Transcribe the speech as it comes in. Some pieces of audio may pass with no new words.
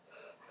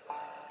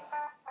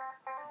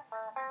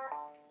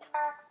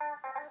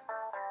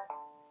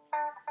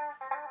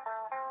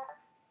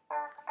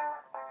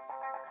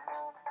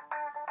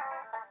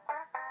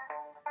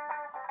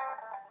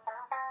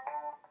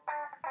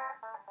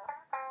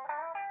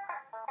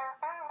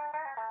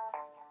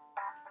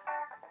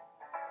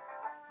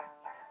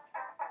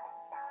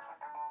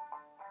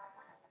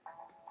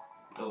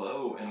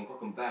Hello, and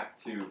welcome back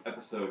to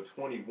episode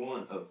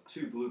 21 of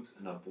Two Bloops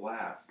and a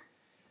Blast,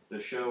 the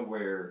show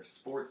where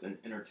sports and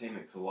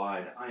entertainment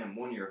collide. I am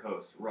one of your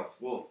hosts, Russ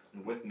Wolf,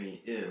 and with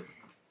me is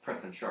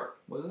Preston Sharp.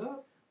 What's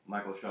up?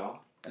 Michael Shaw.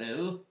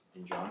 Hello.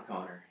 And John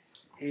Connor.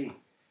 Hey,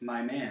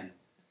 my man.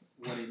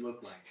 What do you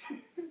look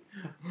like?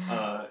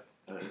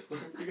 It's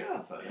looking pretty good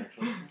outside,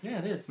 actually. Yeah,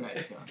 it is.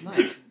 Nice.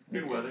 Nice.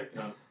 Good weather.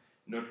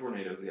 No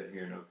tornadoes yet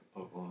here in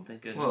Oklahoma.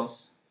 Thank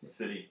goodness. Well,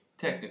 City.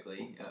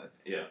 technically,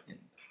 Yeah.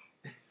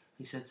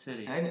 He said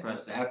city. I know.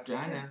 Preston. After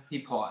I know, he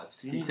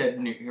paused. You He need- said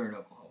here in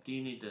Oklahoma. Do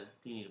you need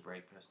a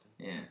break, Preston?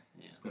 Yeah,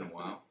 Yeah. it's been a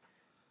while.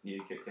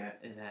 Need a Kit Kat?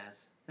 It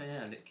has. Oh,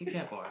 yeah, the Kit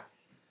Kat bar.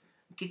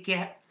 Kit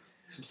Kat.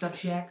 Some Sub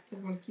Shack.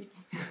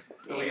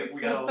 So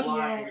we got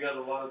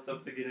a lot of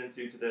stuff to get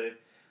into today.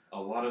 A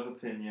lot of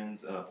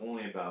opinions.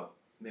 Only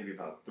maybe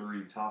about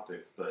 3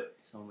 topics, but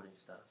So many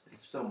stuff.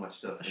 so much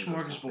stuff. A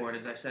smorgasbord,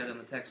 as I said in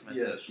the text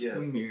message.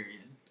 Yes.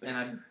 Myriad. And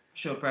I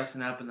showed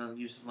Preston up in the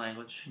use of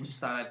language. Just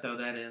thought I'd throw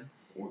that in.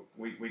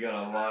 We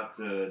got a lot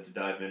to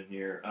dive in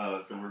here.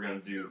 So we're going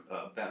to do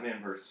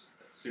Batman vs.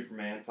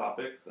 Superman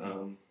topics,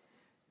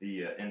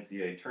 the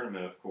NCAA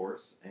tournament, of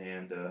course,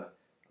 and a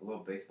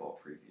little baseball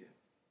preview.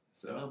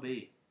 So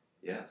MLB.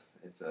 yes,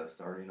 it's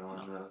starting on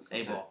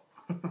Sunday. A-ball.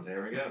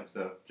 There we go.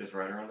 So just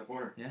right around the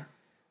corner. Yeah.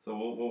 So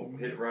we'll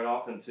hit it right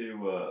off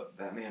into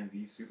Batman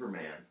v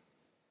Superman.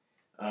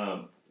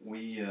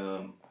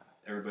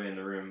 Everybody in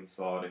the room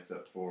saw it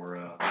except for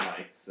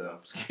Mike. So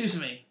Excuse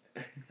me.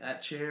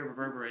 That chair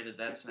reverberated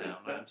that sound.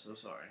 I'm so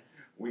sorry.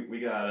 we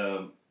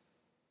got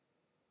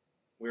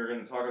we're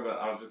going to talk about.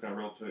 I was just going to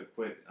real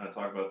quick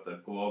talk about the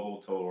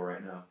global total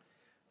right now.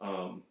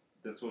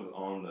 This was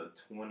on the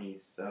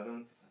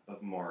 27th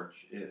of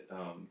March.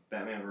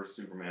 Batman vs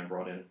Superman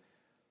brought in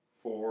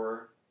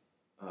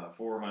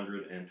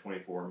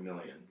 424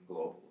 million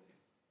globally.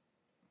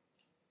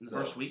 The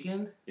first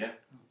weekend? Yeah.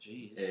 Oh,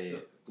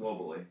 jeez.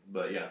 Globally,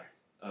 but yeah,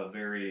 a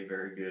very,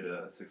 very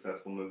good,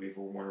 successful movie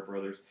for Warner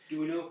Brothers. Do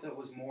we know if that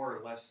was more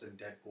or less than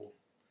Deadpool?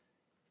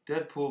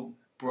 Deadpool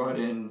brought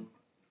in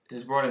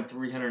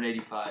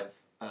 385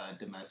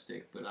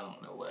 domestic, but I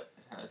don't know what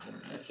it has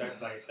international.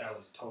 That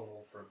was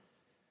total for.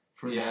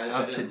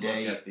 Up to didn't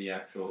date. look at the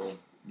actual,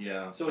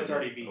 So it's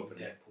already beaten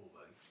opening. Deadpool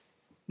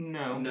then.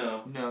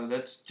 No,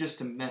 that's just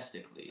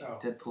domestically. Oh.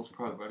 Deadpool's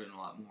probably brought in a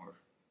lot more.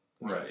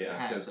 Right, yeah, It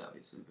has, because-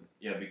 obviously. But.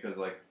 Yeah, because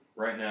like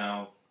right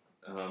now,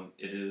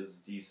 it is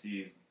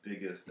DC's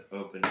biggest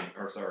opening.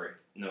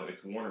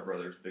 It's Warner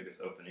Brothers'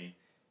 biggest opening.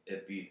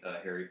 It beat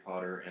Harry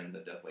Potter and the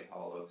Deathly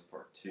Hallows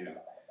Part 2.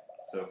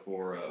 So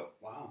for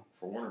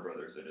Warner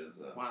Brothers, it is.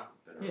 Wow.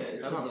 been a Yeah, really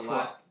it's good- was not the flat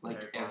last like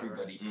Harry Potter,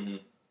 everybody Mhm.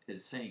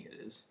 is saying it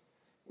is.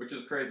 Which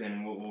is crazy,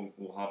 and we'll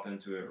hop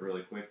into it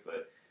really quick.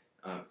 But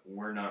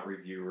we're not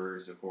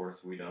reviewers, of course.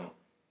 We're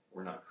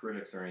not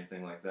critics or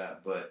anything like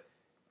that. But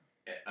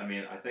I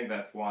mean, I think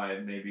that's why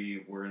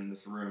maybe we're in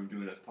this room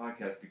doing this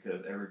podcast,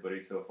 because everybody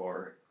so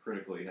far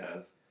critically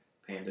has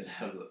panned it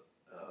as a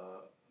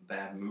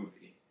bad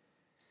movie.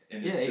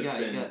 And Yeah, it's you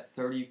just got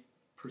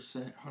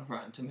 30% on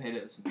Rotten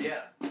Tomatoes.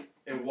 Yeah,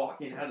 and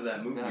walking out of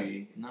that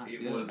movie, Not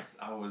good.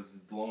 I was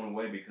blown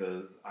away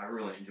because I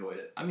really enjoyed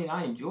it. I mean,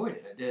 I enjoyed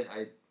it. I did.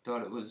 I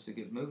thought it was a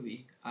good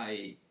movie.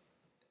 I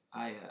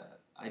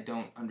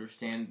don't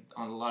understand.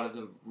 On a lot of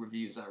the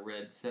reviews I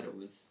read, said it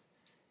was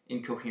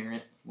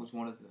incoherent. Was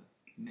one of the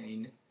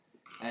main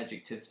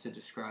adjectives to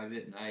describe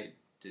it, and I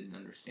didn't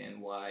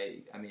understand why.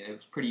 I mean, it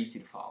was pretty easy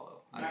to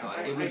follow. I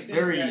thought it was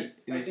very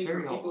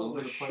all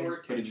over the place,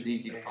 but it was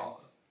easy to follow.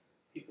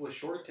 People with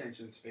short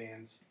attention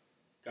spans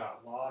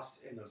got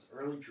lost in those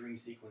early dream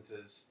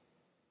sequences,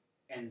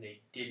 and they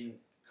didn't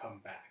come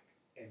back,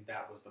 and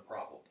that was the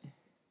problem.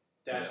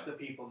 That's the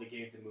people that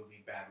gave the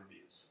movie bad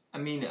reviews. I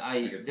mean,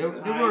 can see there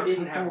that. were I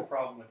didn't have a couple.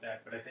 problem with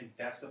that, but I think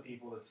that's the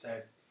people that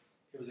said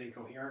it was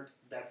incoherent.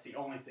 That's the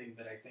only thing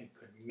that I think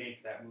could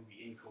make that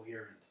movie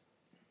incoherent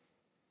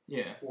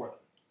Yeah. for them.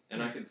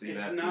 And I can see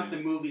It's that not too.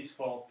 the movie's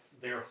fault.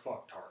 They're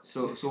fucktards.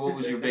 So what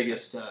was your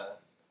biggest,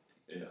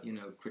 Yeah.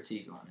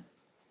 critique on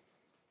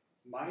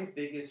it? My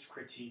biggest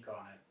critique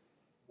on it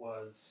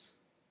was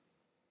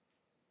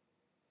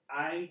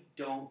I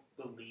don't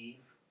believe,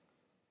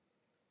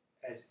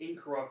 as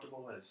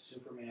incorruptible as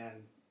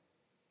Superman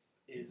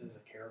is as a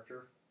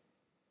character,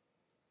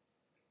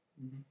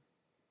 Mhm.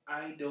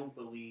 I don't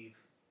believe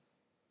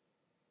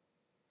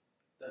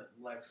that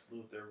Lex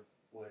Luther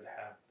would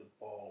have the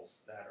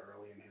balls that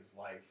early in his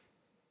life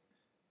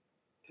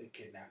to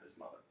kidnap his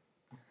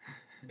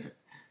mother.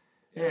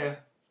 Yeah.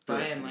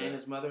 Diane Lane,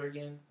 his mother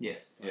again?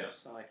 Yes. Yeah.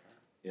 I like her.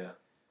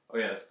 Oh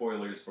yeah,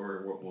 spoilers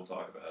for what we'll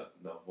talk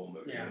about the whole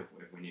movie Yeah.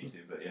 if we need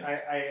to. But yeah,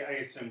 I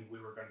assumed we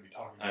were going to be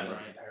talking I about know.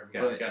 the entire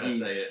movie. Gotta But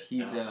say it.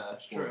 he's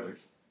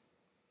spoilers.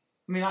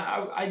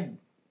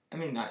 I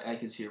mean, I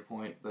could see your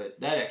point, but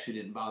that actually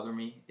didn't bother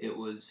me. It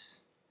was,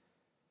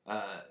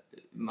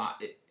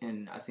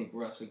 and I think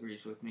Russ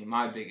agrees with me.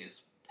 My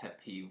biggest pet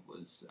peeve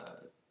was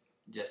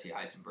Jesse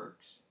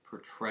Eisenberg's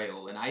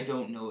portrayal, and I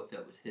don't know if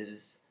that was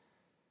his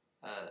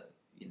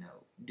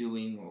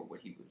doing or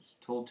what he was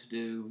told to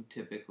do.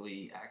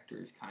 Typically,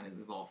 actors kind of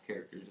evolve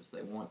characters as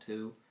they want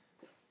to,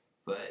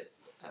 but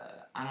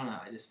I don't know.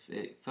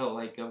 It felt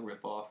like a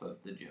ripoff of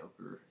the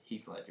Joker,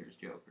 Heath Ledger's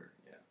Joker.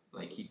 Yeah,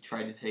 like he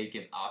tried to take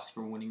an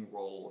Oscar-winning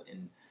role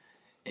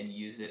and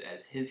use it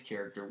as his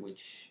character,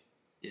 which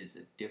is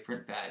a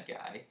different bad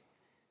guy.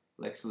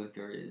 Lex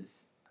Luthor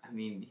is,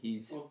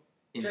 he's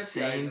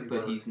insane,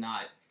 but he's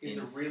not. He's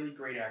a really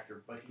great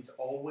actor, but he's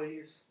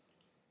always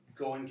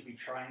going to be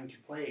trying to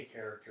play a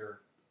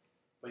character,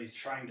 but he's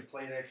trying to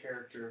play that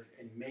character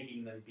and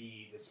making them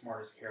be the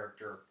smartest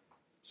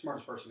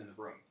person in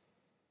the room.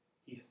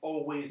 He's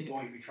always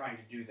going to be trying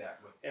to do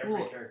that with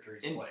every character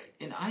he's played.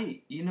 And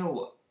I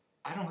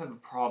don't have a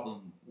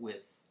problem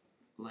with,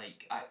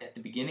 at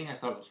the beginning I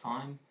thought it was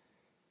fine.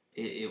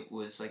 It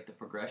was like the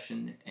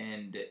progression,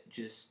 and it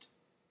just...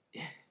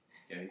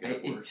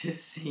 it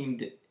just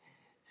seemed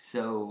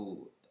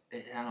so...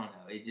 I don't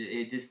know.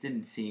 It just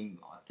didn't seem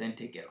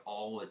authentic at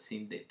all. It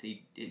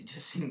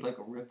just seemed like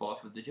a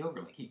ripoff of the Joker.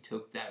 Like, he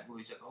took that where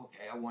he's like,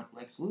 okay, I want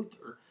Lex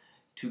Luthor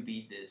to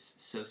be this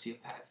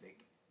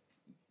sociopathic,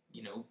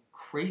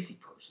 crazy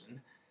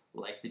person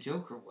like the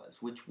Joker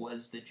was, which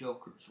was the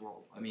Joker's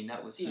role.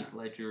 That was Heath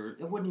Ledger.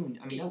 It wasn't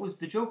even...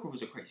 the Joker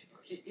was a crazy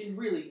person. It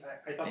really...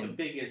 I thought the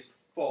biggest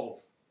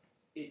fault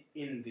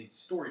in the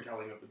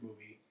storytelling of the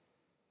movie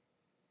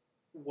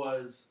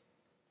was,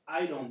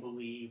 I don't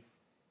believe...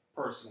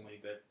 personally,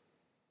 that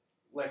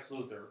Lex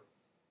Luthor,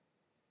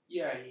 he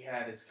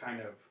had his kind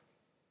of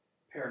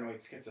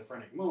paranoid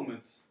schizophrenic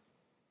moments,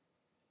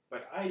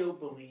 but I don't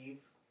believe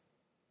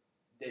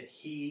that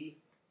he,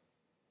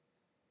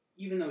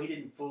 even though he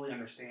didn't fully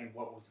understand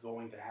what was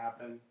going to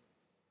happen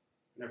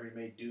whenever he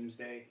made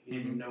Doomsday, he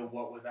didn't know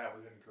what that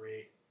was going to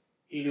create.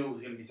 He knew it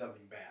was going to be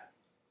something bad.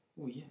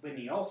 Well, yeah. But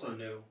he also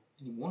knew...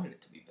 and he wanted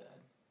it to be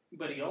bad.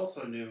 But he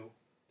also knew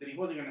that he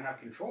wasn't going to have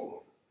control over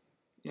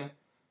it. Yeah.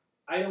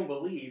 I don't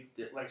believe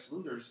that Lex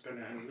Luthor's going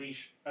to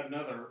unleash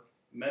another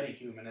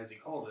metahuman, as he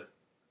called it,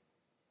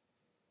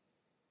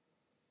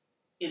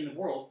 in the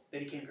world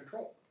that he can't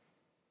control.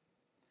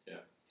 Yeah.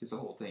 Because the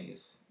whole thing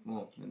is,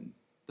 and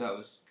that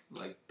was,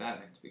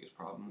 Batman's biggest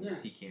problem, was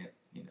he can't,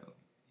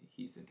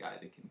 he's a guy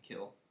that can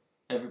kill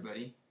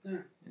everybody.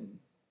 Yeah. And,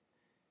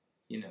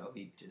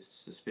 he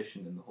just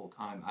suspicioned him the whole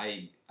time.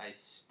 I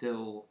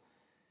still,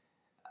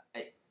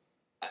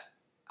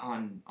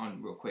 on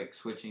real quick,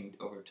 switching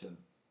over to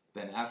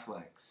Ben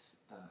Affleck's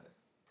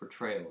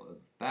portrayal of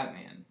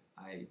Batman,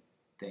 I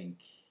think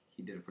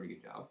he did a pretty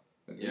good job.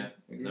 Agree? Yeah.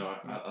 Agree? No,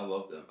 I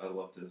loved him. I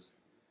loved his...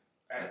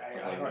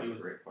 I thought he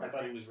was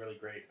really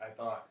great. I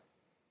thought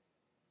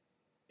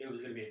it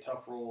was going to be a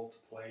tough role to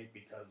play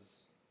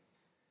because,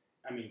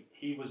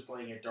 he was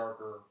playing a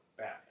darker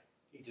Batman.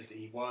 It was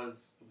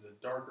a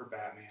darker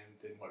Batman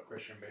than what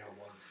Christian Bale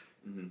was.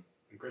 Mm-hmm.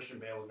 And Christian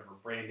Bale was never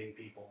branding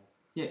people.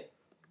 Yeah.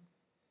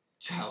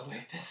 Child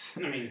rapist.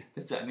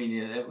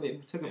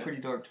 It took a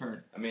pretty dark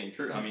turn.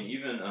 True.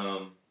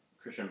 Even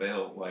Christian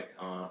Bale,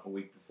 a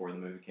week before the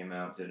movie came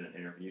out, did an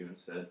interview and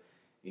said,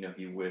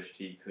 he wished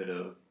he could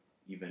have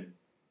even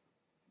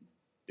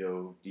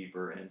dove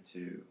deeper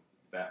into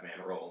Batman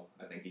role.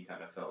 I think he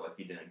kind of felt like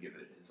he didn't give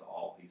it his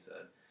all, he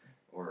said.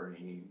 Or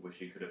he wished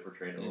he could have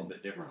portrayed it a little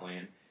bit differently.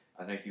 And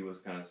I think he was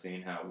kind of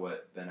seeing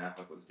what Ben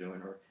Affleck was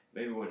doing, or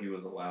maybe what he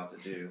was allowed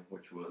to do,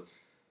 which was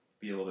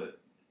be a little bit,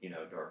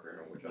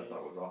 darker, which I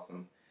thought was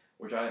awesome.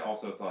 Which I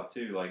also thought,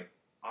 too,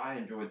 I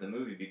enjoyed the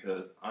movie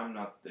because I'm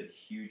not the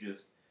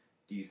hugest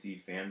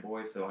DC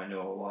fanboy, so I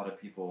know a lot of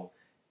people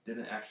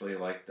didn't actually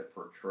like the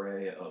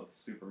portray of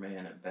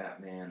Superman and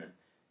Batman and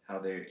how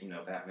they,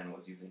 Batman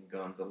was using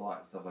guns a lot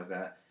and stuff like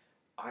that.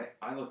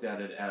 I looked at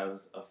it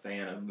as a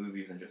fan of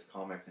movies and just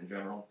comics in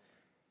general.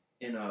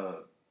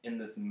 In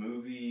this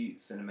movie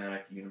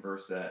cinematic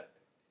universe that,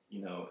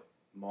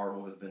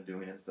 Marvel has been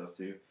doing and stuff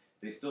too,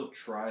 they still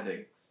try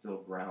to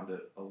ground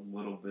it a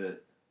little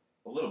bit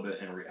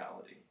in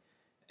reality.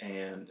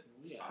 And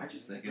I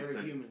just think it's a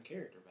very human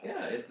character.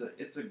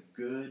 It's a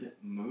good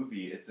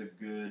movie. It's a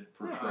good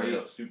portrayal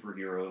of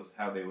superheroes,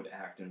 how they would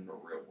act in the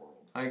real world.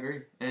 I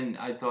agree. And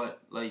I thought,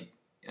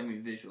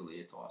 visually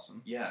it's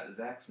awesome. Yeah,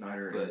 Zack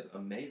Snyder is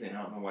amazing.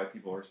 I don't know why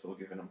people are still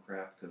giving him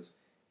crap, because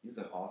he's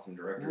an awesome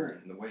director,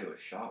 and the way it was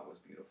shot was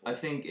beautiful. I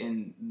think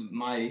I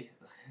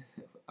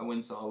went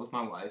and saw it with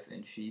my wife,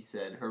 and she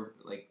said her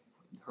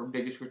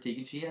biggest critique,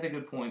 and she had a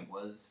good point,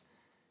 was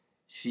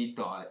she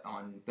thought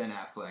on Ben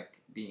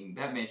Affleck being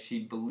Batman,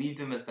 she believed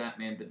him as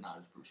Batman, but not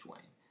as Bruce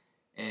Wayne.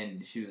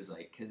 And she was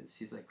like, because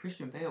she's like,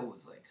 Christian Bale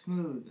was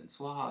smooth and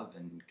suave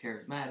and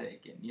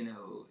charismatic, and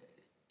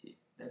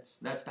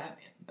that's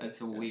Batman. That's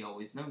what we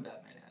always known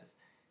Batman as,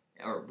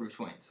 or Bruce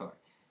Wayne. Sorry.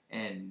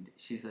 And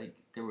she's like,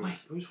 there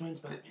was Bruce Wayne's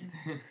Batman.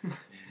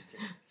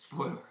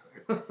 Spoiler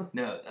alert.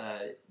 No,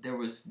 there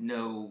was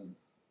no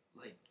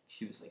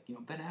she was like,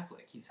 Ben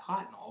Affleck, he's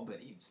hot and all, but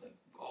he was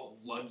all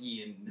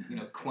luggy and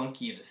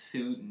clunky in a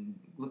suit and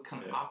looked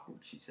kind of awkward.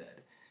 She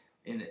said,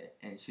 and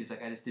she's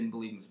like, I just didn't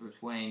believe him as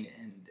Bruce Wayne,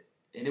 and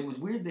it was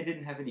weird they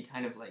didn't have any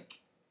kind of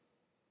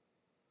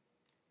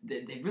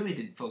they really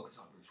didn't focus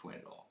on Bruce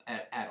Wayne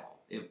at all.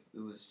 It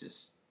was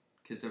just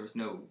because there was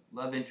no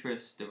love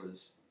interest. There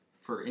was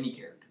for any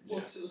character.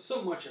 Well,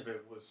 so much of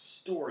it was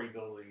story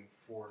building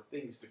for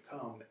things to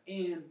come,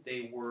 and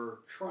they were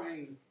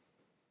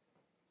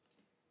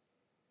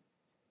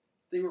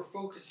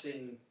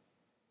focusing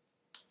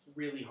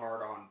really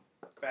hard on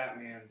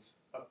Batman's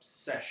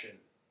obsession,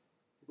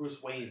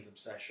 Bruce Wayne's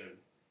obsession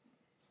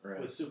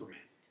with Superman.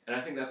 And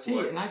I think that's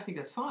and I think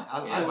that's fine.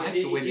 I like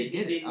the way they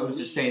did it. I was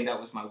just saying that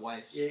was my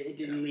wife's. It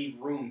didn't leave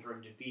room for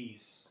him to be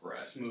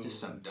smooth. Just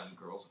some dumb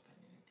girl's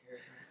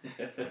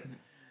opinion.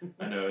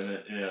 I know,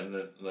 and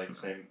then like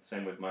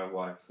same with my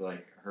wife's,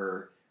 like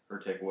her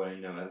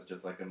takeaway, as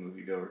just like a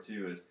moviegoer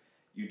too, is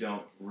you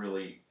don't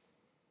really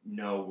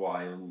know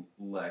why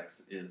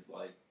Lex is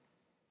like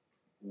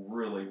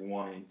really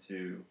wanting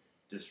to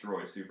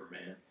destroy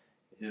Superman.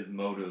 His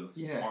motives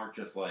aren't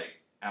just like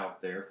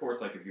out there. Of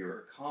course, like if you're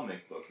a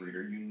comic book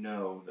reader, you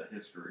know the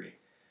history.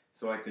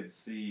 So I could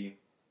see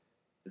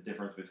the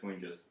difference between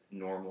just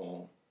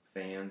normal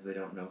fans. They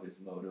don't know his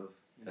motive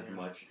as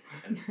much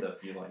and stuff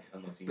you like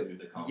unless you knew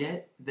the comic.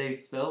 Yet they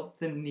felt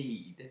the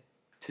need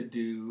to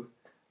do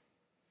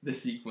the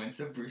sequence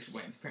of Bruce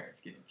Wayne's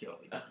parents getting killed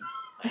again.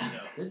 I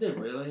know. Did they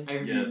really? I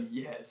mean,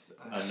 yes.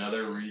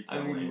 Another retelling. I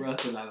mean,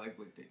 Russ and I like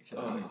looked at each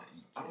other.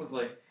 I was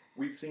like,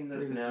 we've seen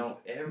this now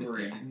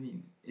every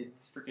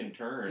it's freaking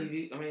turn.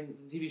 The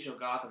TV show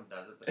Gotham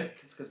does it, but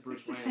it's because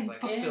Bruce Wayne is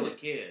like fucking- still a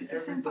kid. It's the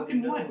same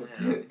fucking one,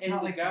 dude. It's And not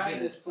the like guy they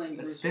that's did playing a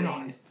Bruce spin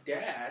on Wayne's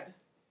dad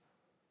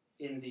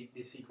in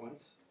the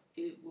sequence,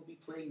 it will be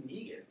playing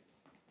Negan.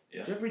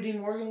 Yeah. Jeffrey Dean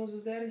Morgan was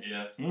his daddy?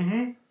 Yeah.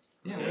 Mm-hmm.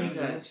 Yeah, Yeah, you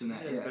guys mentioned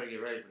that. You guys better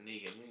get ready for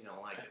Negan. You ain't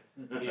gonna like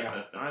it.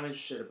 Yeah. I'm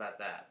interested about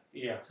that.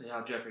 Yeah. See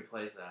how Jeffrey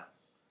plays that.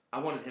 I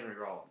wanted Henry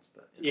Rollins,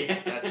 but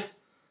that's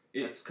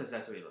because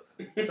that's what he looks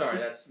like. Sorry,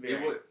 that's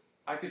very...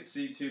 I could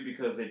see too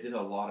because they did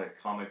a lot of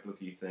comic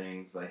booky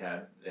things. They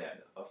had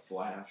a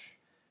Flash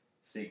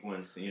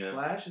sequence,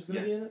 Flash is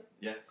gonna be in it?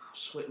 Yeah.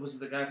 Sweet. Was it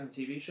the guy from the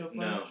TV show Flash?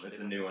 No, it's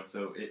a new one.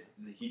 So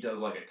he does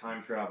like a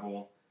time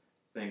travel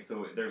thing.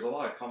 So there's a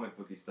lot of comic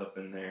booky stuff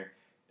in there.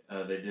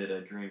 They did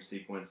a dream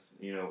sequence,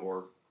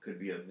 or could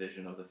be a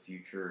vision of the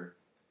future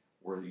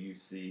where you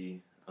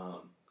see,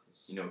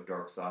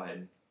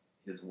 Darkseid,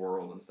 his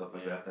world and stuff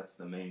like that. That's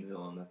the main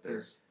villain that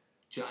there's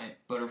giant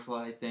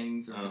butterfly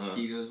things or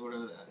mosquitoes,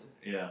 whatever that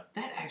is. Yeah.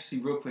 That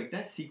actually, real quick,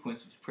 that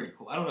sequence was pretty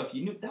cool. I don't know if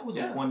you knew, that was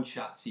a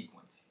one-shot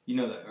sequence. You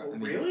know that, right? Oh,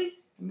 really?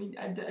 I mean,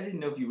 I didn't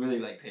know if you really,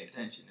 paid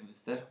attention.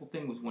 That whole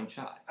thing was one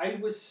shot. I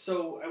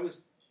was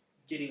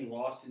getting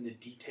lost in the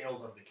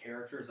details of the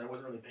characters. I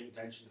wasn't really paying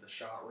attention to the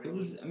shot, really. It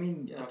was, I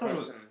mean, I My thought it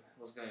person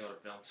was going to go to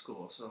film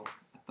school, so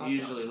I he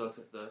usually looks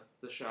at the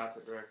shots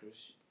that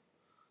directors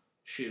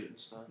shoot and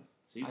stuff.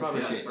 So you I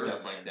probably appreciate like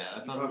stuff Birdman. like that. I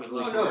You thought probably it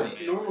was like no,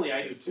 Birdman. normally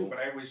I do too, but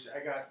I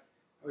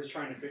was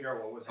trying to figure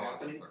out what was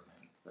happening.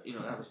 But,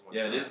 that was one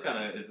Yeah, shot, it is kind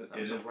right? of That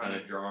was a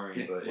running-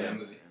 jarring, but yeah.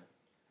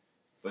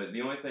 But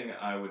the only thing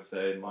I would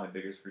say, my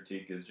biggest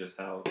critique is just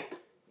how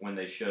when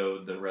they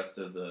showed the rest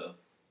of the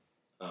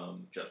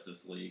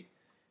Justice League,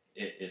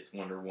 it's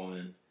Wonder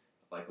Woman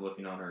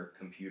looking on her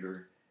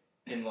computer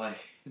and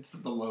it's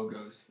the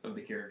logos of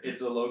the characters.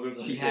 it's the logos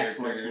of She the hacks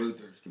characters. Lex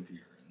Luther's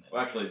computer.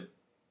 Well, actually,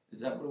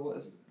 is that what it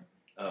was?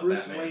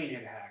 Bruce Batman. Wayne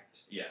had hacked.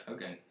 Yeah.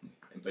 Okay.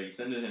 But you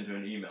send it into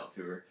an email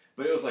to her.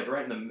 But it was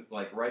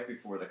right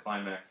before the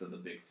climax of the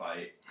big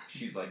fight.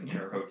 She's in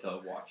her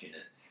hotel watching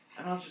it,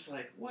 and I was just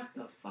like, "What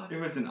the fuck?" It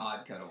was an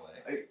odd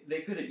cutaway.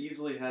 They could have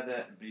easily had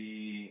that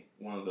be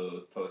one of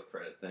those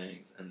post-credit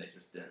things, and they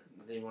just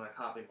didn't. They want to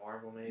copy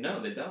Marvel, maybe? No,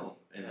 they don't.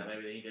 And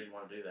maybe he didn't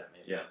want to do that,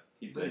 maybe. Yeah,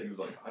 he said he was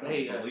like, "I don't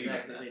Hey, believe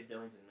Zach, in they that." made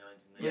billions and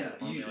millions and Yeah,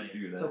 millions. you should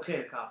do that. It's okay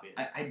to copy it.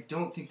 I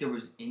don't think there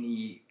was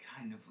any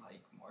kind of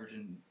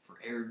margin for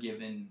error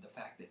given the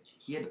fact that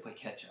he had to play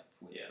catch up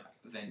with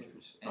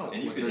Avengers.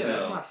 and you what could they're tell.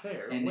 that's doing. not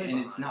fair. And Way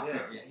it's behind, not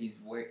fair. Yeah,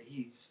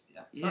 he's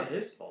It's not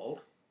his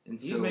fault. And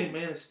You so made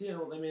Man of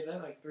Steel. They made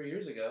that 3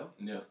 years ago.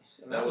 Yeah,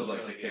 And that was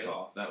really the good.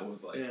 kickoff. That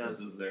was this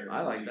is their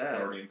I like that.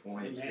 starting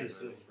point. Man of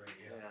Steel was great,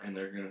 yeah. And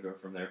they're gonna go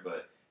from there.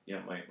 But yeah,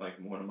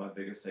 one of my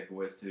biggest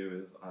takeaways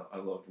too is I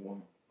loved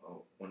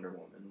Wonder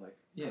Woman.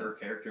 Her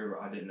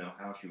character, I didn't know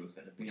how she was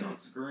gonna be on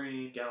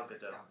screen. Gal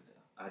Gadot.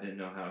 I didn't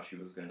know how she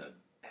was gonna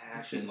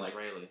act. She's and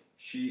Israeli.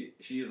 she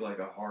is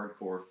a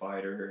hardcore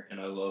fighter, and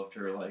I loved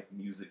her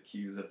music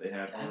cues that they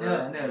had. For I her.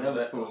 know, that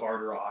was cool.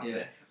 Hard rock.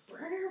 Yeah.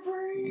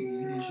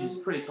 She's a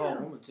pretty tall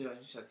woman too. I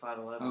think she's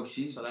 5'11". Oh,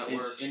 she's so that in,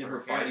 works in for her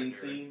character. fighting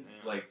scenes.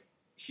 Yeah.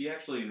 She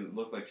actually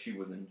looked like she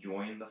was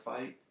enjoying the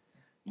fight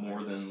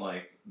more than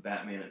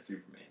Batman and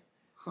Superman.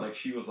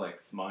 She was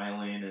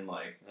smiling and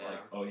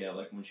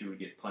when she would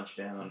get punched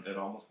down, it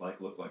almost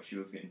looked like she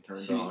was getting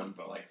turned on,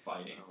 but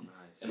fighting. Oh,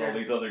 nice. And all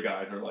these other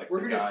guys are We're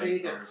going to say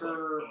that are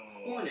her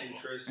porn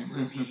interest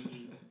would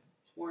be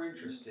more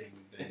interesting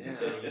than,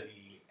 say,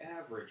 the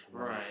average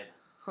one. Right.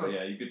 But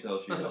yeah, you could tell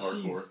she's a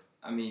hardcore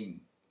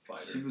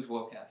fighter. She was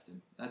well casted.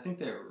 I think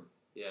they were.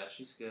 Yeah,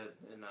 she's good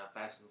in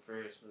Fast and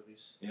Furious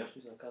movies. Yep.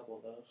 She's in a couple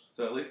of those.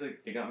 So at least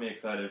it got me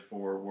excited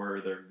for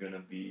where they're going to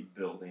be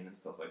building and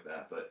stuff like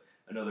that. But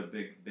another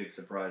big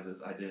surprise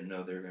is I didn't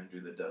know they were going to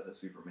do the Death of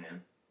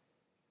Superman.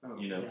 Oh,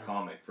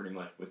 Comic pretty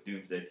much with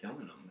Doomsday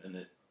killing him, and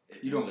it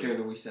You don't care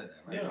that we said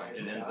that, right?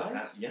 It ends up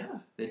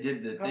They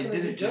did How did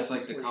can it just like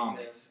Justice the League,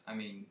 comics. I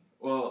mean,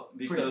 well,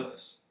 pretty because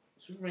close.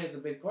 Superman's a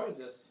big part of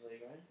Justice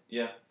League, right?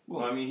 yeah,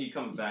 well, I mean he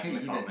comes back in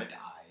the he didn't comics, die.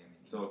 I mean,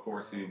 so of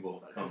course he will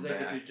come Because they could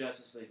do back.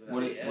 Justice League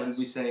what without did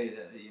we say?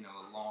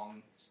 A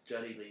long,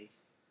 Juddy League.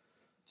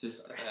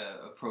 just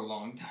a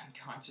prolonged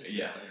unconsciousness.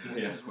 Yeah, I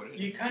guess yeah. is what it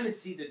You is. kind of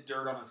see the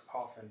dirt on his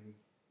coffin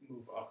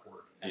move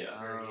upward. At Yeah. the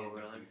very Oh, end.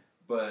 really?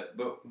 But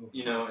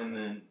and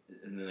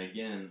then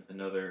again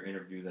another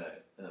interview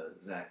that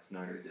Zack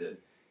Snyder did,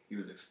 he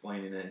was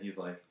explaining it. He's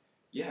like,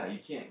 yeah, you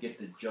can't get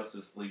the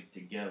Justice League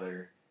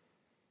together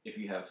if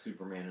you have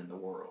Superman in the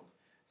world.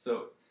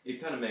 So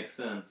it kind of makes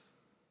sense.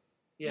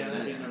 Yeah, And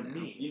that'd be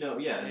then- no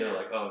me. They're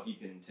like, oh, he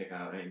can take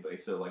out anybody.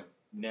 So like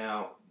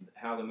now,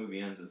 how the movie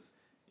ends is,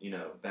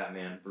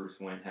 Batman, Bruce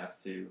Wayne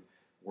has to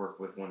work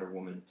with Wonder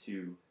Woman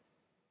to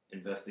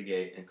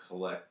investigate and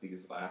collect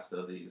these last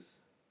of these,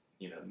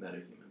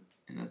 metahumans.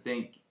 And I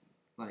think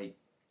like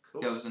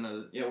Cool. that was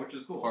another Yeah, which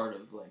is cool. part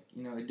of like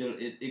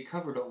it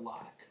covered a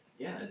lot,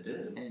 Yeah, it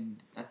did. and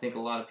I think a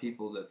lot of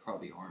people that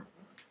probably aren't.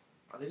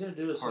 Are they gonna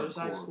do a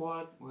Suicide Hardcore.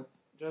 Squad What?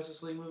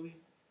 Justice League movie?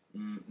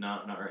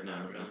 Not right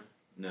now. Not really.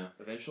 No.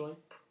 Eventually?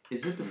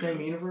 Is it the same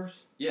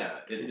universe? Yeah,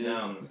 it's It now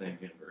is? in the same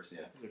universe.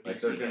 Yeah, They're like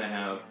DC they're guys, gonna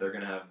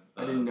have.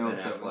 I didn't know Ben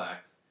if that was-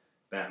 Affleck's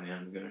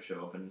Batman gonna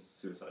show up in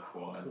Suicide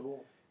Squad.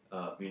 Cool.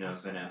 Ben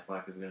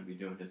Affleck is gonna be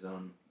doing his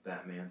own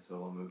Batman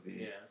solo movie.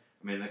 Yeah.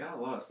 I mean, they got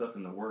a lot of stuff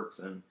in the works,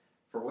 and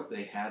for what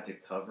they had to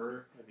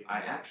cover, That'd be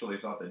I cool. actually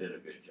thought they did a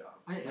good job.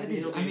 Maybe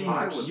he'll I be mean,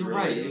 I was you're really-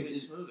 right. He'll be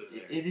smoother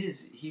there. It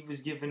is. He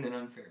was given an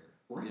unfair.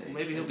 Right.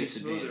 Maybe he'll be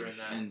smoother in disadvantage,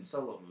 that and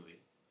solo movie.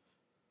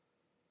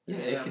 yeah,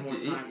 He'll it have could more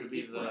be- time to it- be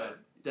it- the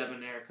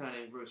debonair,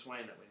 cunning Bruce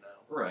Wayne that we know.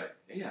 Right.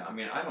 Yeah. I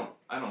mean, I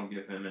don't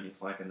give him any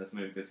slack in this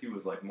movie because he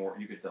was like more.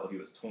 You could tell he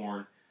was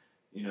torn.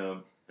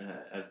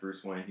 As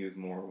Bruce Wayne, he was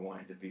more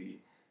wanting to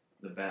be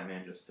the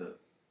Batman just to,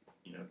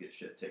 get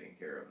shit taken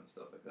care of and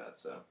stuff like that.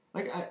 So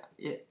like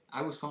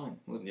I was fine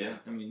with Yeah.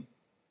 that. I mean,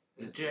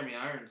 Did Jeremy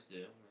Irons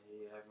do? He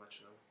didn't have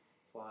much of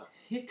a plot.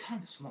 he had kind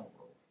of a small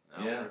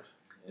role. Yeah.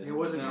 Alfred. It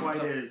wasn't No.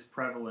 quite as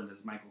prevalent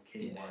as Michael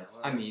Caine Yeah. was.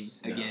 I mean,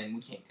 Yeah. again,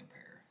 we can't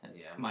compare. That's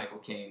Yeah. Michael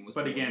Caine was.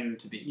 But born again,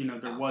 to be there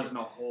Alfred. wasn't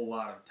a whole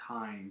lot of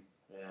time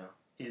Yeah.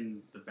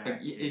 in the Like,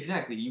 back.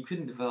 exactly. You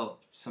couldn't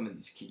develop some of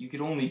these. You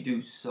could only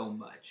do so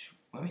much.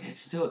 I mean,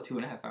 it's still a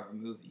 2.5-hour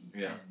movie.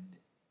 Yeah.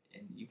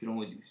 And you can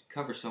only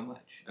cover so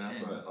much. and that's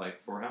what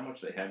like for how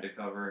much they had to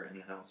cover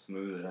and how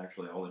smooth it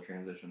actually all the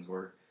transitions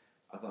were.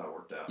 I thought it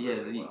worked out. Yeah,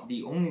 really well.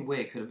 the only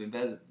way it could have been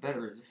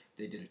better is if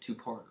they did a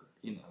 2-parter.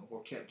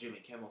 Or Jimmy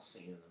Kimmel's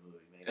scene in the movie,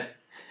 maybe.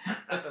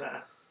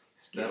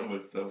 That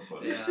was so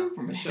funny. You're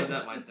Superman. I showed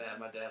that my dad.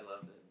 My dad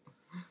loved it.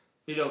 If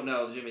you don't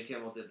know, Jimmy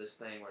Kimmel did this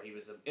thing where he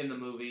was in the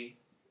movie,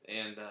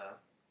 and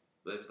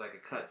it was like a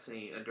cut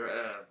scene.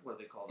 What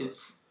do they call it?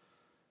 It's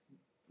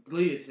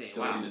Deleted scene.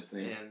 Deleted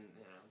scene. And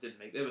didn't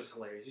make it was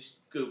hilarious.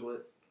 Just Google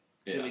it.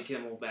 Yeah. Jimmy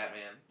Kimmel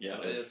Batman. Yeah,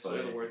 it's funny.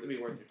 It'll be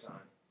worth your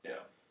time. Yeah.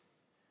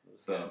 It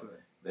was So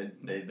good.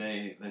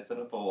 they set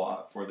up a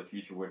lot for the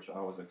future, which I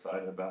was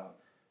excited about.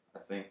 I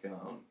think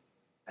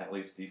at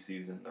least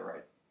DC's in the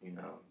right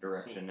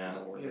direction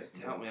now. Where You they just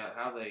can help go. me out.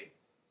 How they?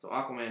 So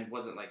Aquaman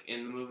wasn't like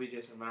in the movie.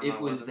 Jason Momoa it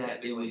was wasn't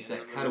that technically in the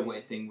cutaway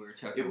movie. thing we were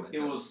talking about. It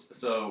was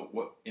so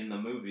what in the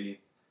movie.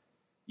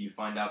 You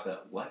find out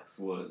that Lex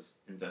was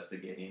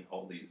investigating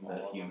all these All of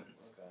them.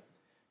 metahumans, Okay.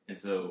 and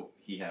so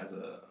he has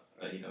a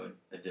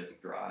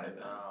disk drive,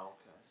 and Oh,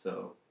 okay.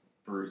 so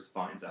Bruce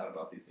finds out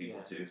about these people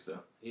Yeah. too. So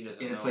He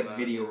doesn't and it's know like about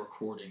video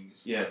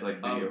recordings. yeah, it's like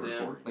video Of them.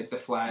 recordings. Like the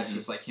Flash Mhm.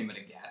 is like him at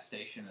a gas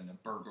station, and a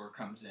burglar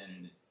comes in,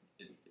 and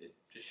it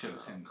just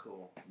shows him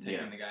Cool. taking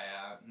Yeah. the guy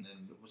out, and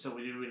then So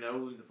do we know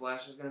who the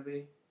Flash is going to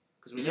be?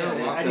 Because we Yeah,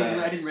 know it's, I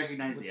didn't uh,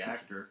 recognize the what's-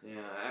 actor.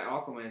 Yeah,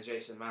 Aquaman's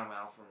Jason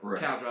Momoa from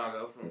Right. Khal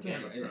Drogo from That's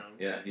Game right, of yeah. Thrones.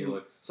 Yeah, he Who,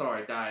 looks.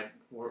 Sorry, died.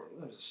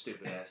 That was a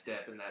stupid ass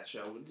death in that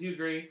show. Do you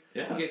agree?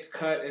 Yeah. He gets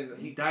cut and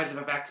he dies of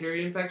a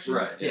bacteria infection.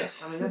 Right.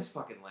 yes, I mean that's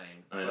fucking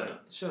lame. I know.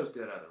 But the show's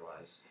good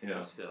otherwise. Yeah,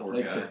 But still. poor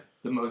like guy.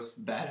 the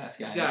most badass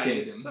guy in Guy, the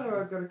it's, kingdom.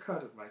 I got a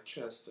cut in my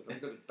chest and I'm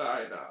gonna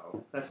die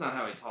now. That's not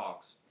how he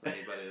talks. For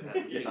anybody that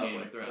hasn't seen Yeah, Game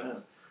like of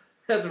Thrones. that.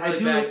 That's a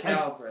really bad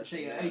Cal I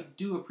impression.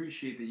 do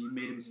appreciate that you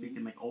made him speak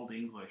in like old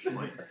English.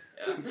 Like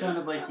Yeah. he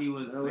sounded like he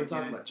was No, we're like,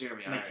 talking about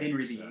Jeremy like Irons.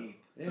 Henry so. VIII.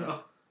 Yeah. So.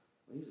 Well,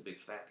 he was a big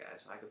fat guy,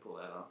 so I could pull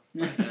that off.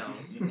 Right now,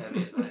 he's heavy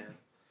as I am.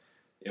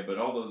 Yeah, but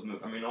all those,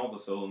 all the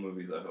solo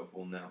movies, I hope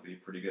will now be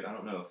pretty good. I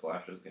don't know if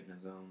Flash is getting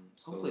his own.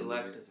 Solo Hopefully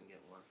Lex movie. doesn't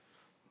get one.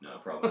 No,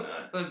 probably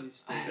not. That'd be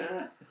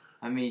stupid.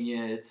 I mean,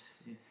 yeah,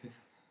 it's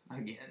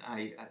again,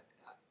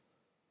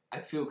 I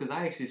feel because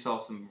I actually saw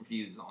some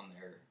reviews on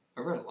there.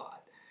 I read a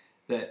lot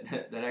that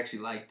actually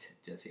liked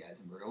Jesse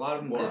Eisenberg. A lot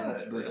of them What?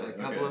 didn't, but a Really?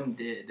 couple Okay. of them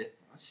did.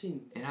 I've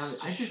seen. And I just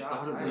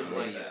thought it I was didn't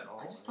like like that at all.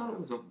 I just thought it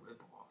was a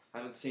ripoff. I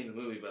haven't seen the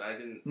movie, but I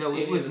didn't. No, see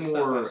it any was of the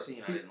stuff more- I've seen,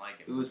 see, I didn't like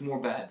it. It was more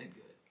bad than good.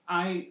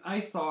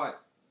 I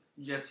thought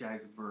Jesse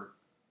Eisenberg,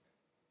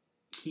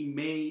 he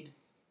made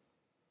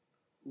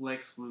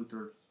Lex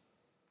Luthor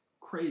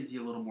crazy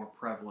a little more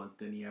prevalent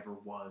than he ever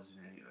was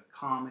in any of the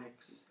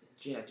comics.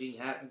 Yeah, Gene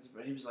Hackman's,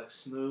 he was like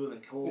smooth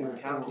and cool and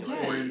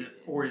calculated.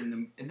 Or in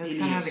the And that's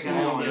kind of the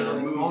guy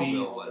on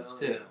Smallville was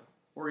too.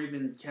 Or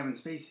even Kevin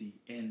Spacey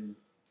in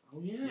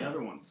the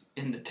other ones.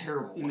 In the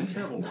terrible ones.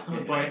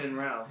 Brandon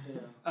Routh,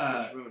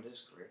 which ruined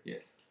his career.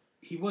 Yes.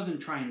 He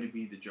wasn't trying to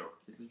be the Joker.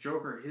 Because the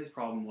Joker, his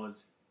problem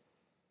was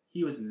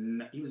he was a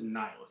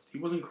nihilist. He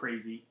wasn't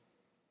crazy.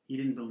 He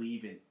didn't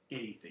believe in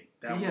anything.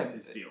 That was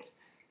his deal.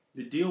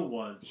 The deal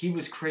was... He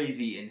was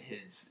crazy in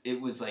his... It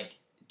was like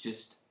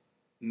just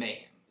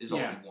mayhem is all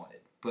he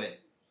wanted. But...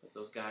 Like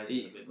those guys...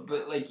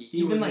 But like,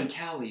 even like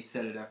Callie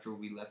said it after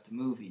we left the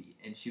movie.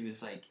 And she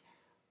was like,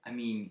 I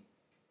mean...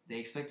 They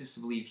expect us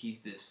to believe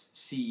he's this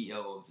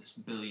CEO of this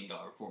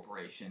billion-dollar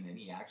corporation, and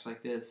he acts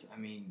like this. I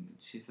mean,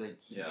 she's like,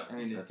 I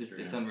mean, it's just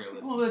it's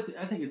unrealistic. Well,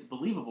 I think it's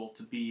believable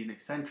to be an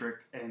eccentric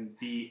and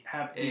be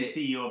the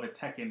CEO of a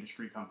tech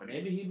industry company.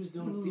 Maybe he was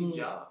doing Steve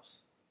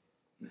Jobs.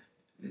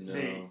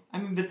 No. I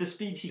mean, but the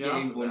speech he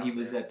gave when he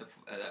was at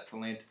that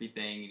philanthropy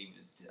thing, and he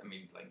was, I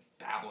mean, like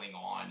babbling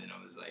on, and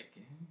I was like,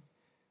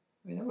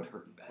 I mean, that would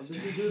hurt investor.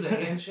 Well, did he do the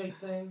handshake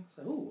thing? It's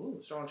like, ooh,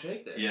 strong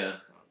shake there. Yeah.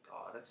 Oh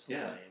God, that's so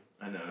lame.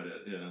 I know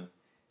it.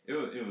 Yeah,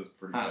 it was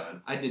pretty bad.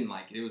 I didn't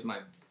like it. It was my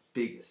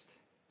biggest.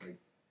 Like,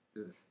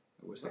 I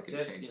wish I could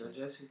have changed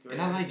it.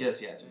 And I like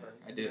Jesse Eisenberg.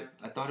 I did.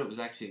 I thought it was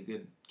actually a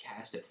good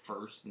cast at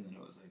first, and then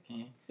it was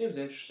like, It was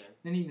interesting.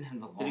 Then he even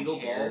had the long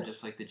hair,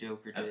 just like the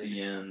Joker did. At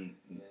the end,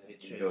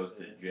 he goes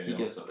to jail. He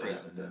goes to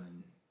prison, and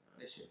then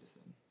they shave his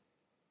head.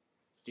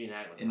 Gene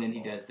Hackman. And then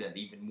he does that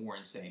even more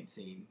insane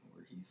scene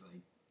where he's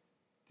like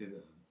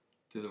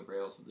to the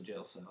rails of the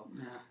jail cell.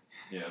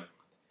 Yeah.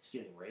 He's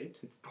getting raped?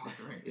 It's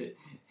bothering. It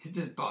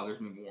just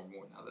bothers me more and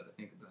more now that I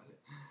think about it.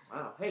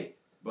 Wow. Hey.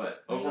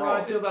 But overall, overall,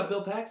 I feel about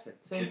Bill Paxton.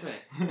 Same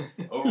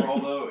thing.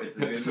 Overall, though, it's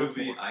a good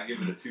movie. I give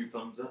it a 2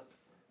 thumbs up.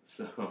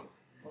 So well,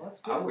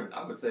 that's good.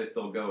 I would say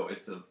still go.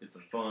 It's a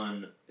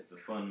fun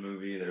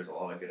movie. There's a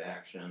lot of good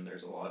action.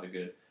 There's a lot of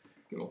good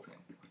old thing.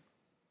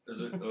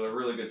 There's a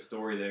really good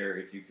story there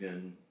if you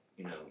can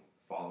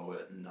follow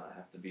it and not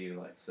have to be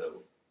like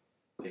so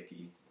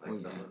picky like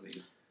some of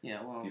these.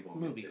 Yeah. Well, people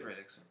movie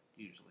critics are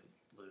usually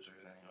losers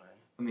anyway.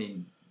 I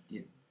mean,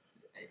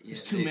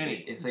 there's too many.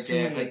 It's like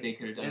they act like they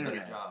could have done a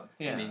better job.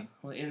 Yeah. I mean,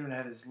 well, the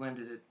internet has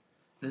lended it.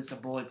 It's a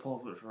bully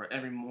pulpit for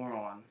every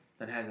moron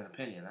that has an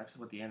opinion. That's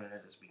what the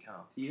internet has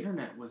become. The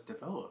internet was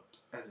developed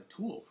as a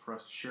tool for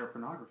us to share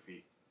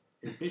pornography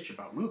and bitch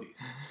about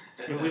movies.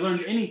 If we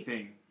learned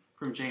anything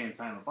from Jay and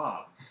Silent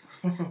Bob,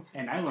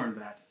 and I learned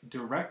that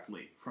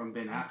directly from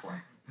Ben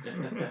Affleck.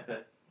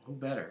 Who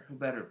better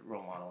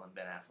role model than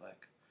Ben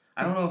Affleck?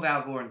 I don't know if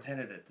Al Gore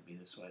intended it to be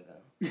this way,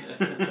 though,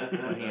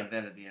 when he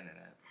invented the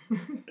internet.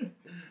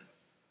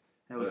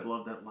 I always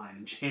loved that line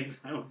in Jay and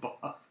Silent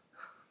Bob.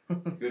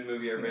 Good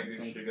movie,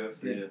 everybody should go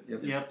see it.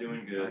 It's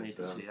doing good. I need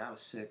to see it. I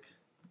was sick.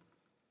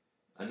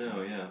 I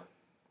know, yeah.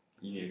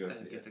 You need to go see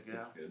it. Get to go.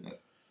 It's good.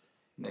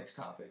 Next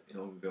topic.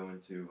 We'll go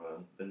into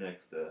the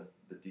next, the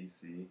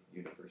DC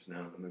universe now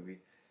in the movie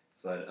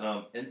side.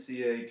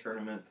 NCAA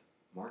tournament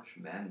March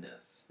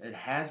Madness. It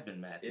has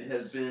been madness. It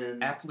has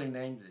been aptly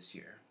named this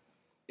year.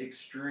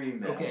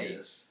 Extreme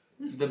Madness.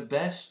 Okay, the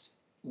best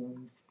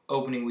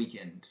opening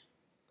weekend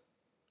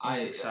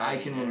I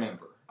can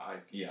remember.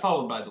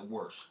 Followed by the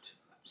worst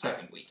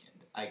second weekend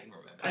I can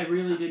remember. I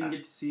really didn't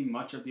get to see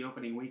much of the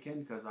opening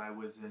weekend because I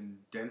was in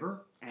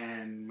Denver,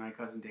 and my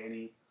cousin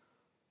Danny,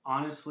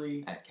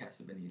 honestly, at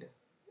Casa Bonita,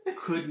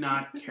 could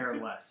not care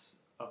less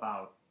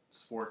about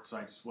sports, so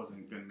I just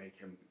wasn't going to make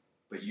him.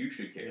 But you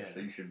should care, so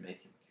you should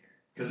make him care.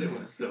 Because it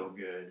was so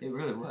good. It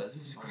really was. It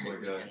was a great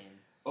weekend.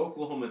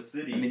 Oklahoma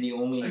City. I mean, the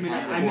only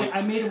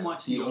I made him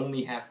watch the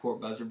only half-court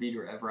buzzer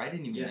beater ever. I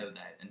didn't even know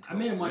that until I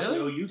made him watch the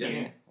OU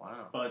game.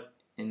 Wow. But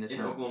in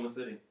Oklahoma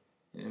City.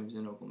 Yeah, it was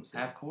in Oklahoma City.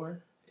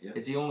 Half-court? Yeah.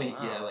 It's the only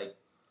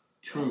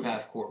true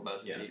half-court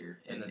buzzer beater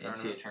in the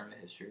NCAA tournament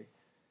history.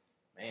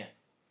 Man.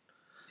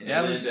 And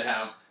then to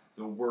have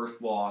the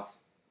worst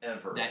loss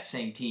ever. That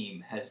same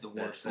team has the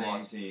worst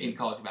loss in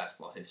college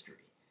basketball history.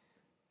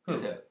 Who?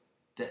 So,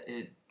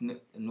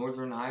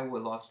 Northern Iowa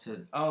lost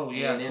to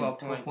 12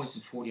 points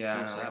in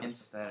 44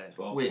 seconds.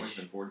 12 points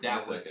in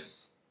 44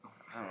 seconds.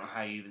 I don't know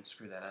how you even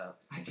screw that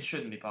up. It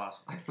shouldn't be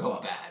possible. I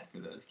felt bad for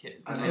those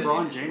kids.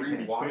 LeBron James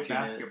had quit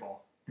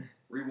basketball.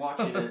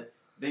 Rewatching it,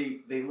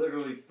 they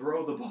literally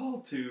throw the ball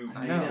to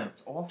A&M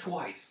it's awful.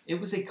 Twice. It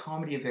was a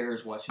comedy of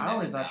errors watching I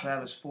only thought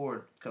Travis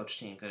Ford, coach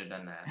team, could have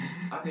done that.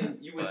 I mean,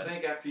 you would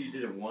think after you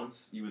did it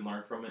once, you would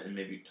learn from it and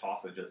maybe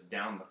toss it just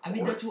down the court. I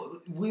mean, that's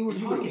what we were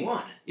talking.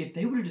 If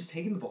they would have just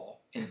taken the ball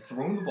and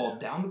thrown the ball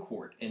down the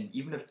court, and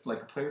even if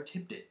like a player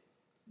tipped it,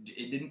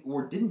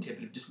 didn't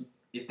tip it,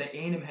 if the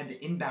A&M had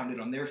to inbound it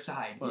on their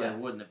side. Well, they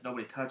wouldn't. If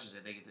nobody touches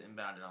it, they get to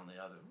inbound it on the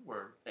other.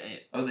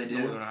 They do?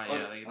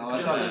 They get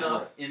to just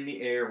enough in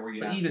the air where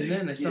you but have even to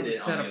then, they still have to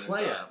set a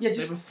play up. Yeah,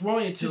 they were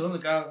throwing it to them. The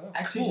guy,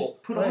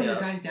 just put all your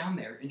guys down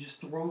there and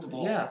just throw the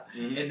ball. Yeah.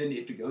 Mm-hmm. And then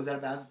if it goes out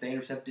of bounds, if they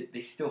intercept it, they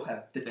still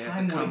have the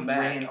time would have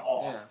ran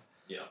off.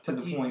 Yeah. To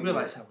the You point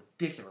realize how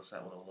ridiculous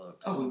that would have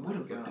looked. where, it would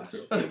have gosh.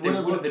 looked. It would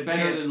have looked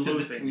better than to the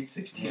losing. Sweet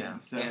 16. Yeah,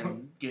 So.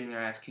 and getting their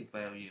ass kicked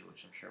by OU,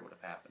 which I'm sure would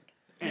have happened.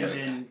 And Yeah.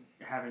 then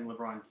having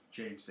LeBron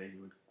James say he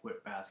would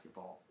quit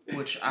basketball.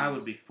 Which I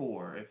would be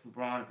for. If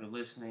LeBron, if you're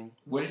listening,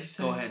 What did he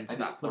say? go ahead and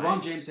stop playing.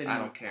 LeBron James said I he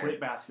don't would care. quit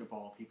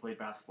basketball if he played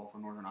basketball for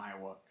Northern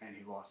Iowa and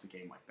he lost a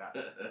game like that.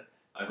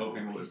 I hope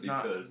he would He's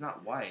not because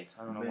white.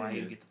 So I don't know why he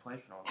Man. would get to play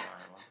for Northern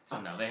Iowa.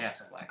 Oh, no, they have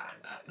some black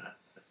guys.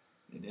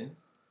 They did?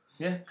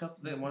 Yeah,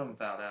 one of them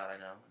fouled out. I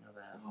know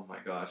that. oh my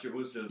gosh, it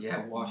was just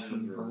Yeah,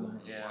 Washman. miserable.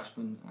 Yeah.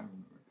 Washman, I remember.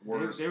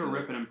 Worse They were than-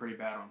 ripping him pretty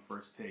bad on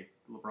First Take,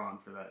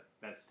 LeBron, for that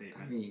I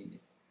statement. mean,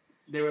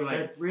 They were like,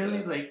 That's,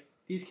 really? Like,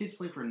 these kids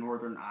play for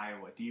Northern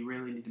Iowa. Do you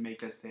really need to make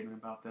that statement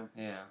about them?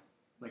 Yeah.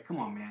 Like, come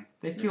on, man.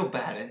 they feel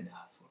bad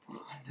enough, LeBron.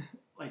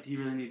 Like, do you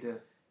really need to...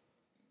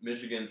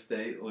 Michigan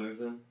State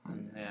losing.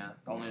 Yeah.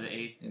 Only the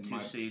eighth And 2 my-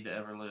 seed to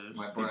ever lose.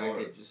 My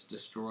bracket just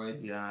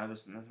destroyed. Yeah,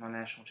 that's my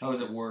national I was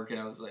champion. at work and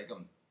I was like,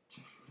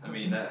 I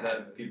mean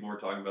that people were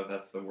talking about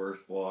that's the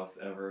worst loss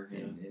ever. You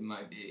know? It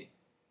might be.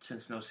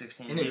 Since no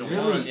 16 And it we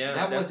really, won, yeah,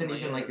 that it wasn't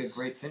definitely even like a is.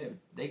 great finish.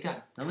 They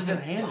got No, they got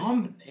handed.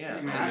 dominated. Yeah,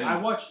 I mean, I mean- I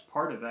watched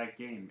part of that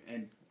game,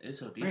 and It's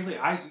so deep. frankly,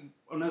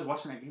 when I was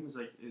watching that game, I was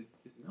like, is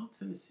Middle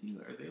Tennessee,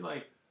 are they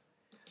like...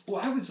 Well,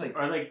 I was like,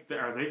 Are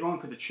they going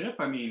for the chip?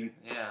 I mean,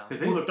 Yeah.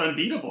 because they looked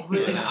unbeatable.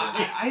 and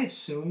I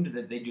assumed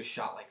that they just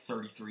shot like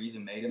 33s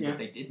and made them, Yeah. but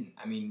they didn't.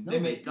 I mean, No, they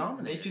they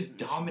dominated They just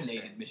Michigan dominated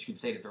State. Michigan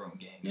State at their own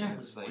game. Yeah. And It it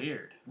was was like,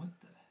 weird. what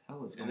the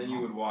hell is going And then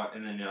on? you would watch,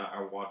 and then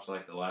I watched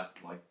like the last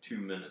like 2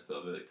 minutes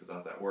of it because I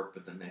was at work.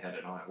 But then they had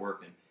it on at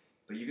work,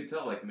 but you could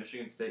tell like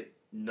Michigan State,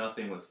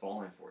 nothing was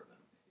falling for them.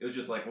 It was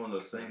just like one of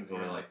those things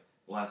where Yeah. like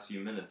last few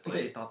minutes,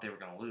 They like thought they were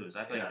going to lose.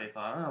 I think Yeah. they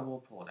thought, oh, we'll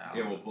pull it out.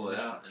 Yeah, we'll pull it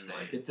out, Michigan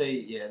and, State. If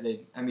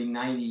they, I mean,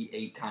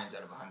 98 times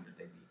out of 100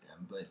 they beat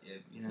them, but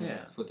Yeah.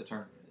 that's what the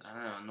tournament is. I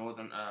don't know,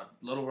 Northern,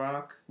 Little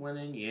Rock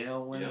winning,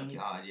 Yale winning.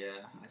 God, yeah.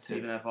 I said,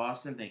 Stephen F.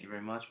 Austin, thank you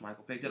very much.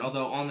 Michael picked it.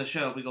 Although on the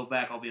show, if we go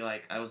back, I'll be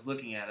like, I was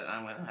looking at it and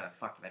I went, how the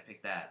fuck did I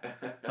pick that?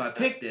 So I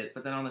picked it,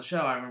 but then on the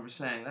show, I remember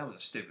saying that was a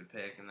stupid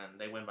pick, and then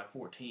they win by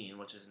 14,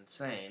 which is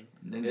insane.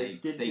 then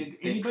Did they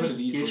anybody could have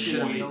easily get Should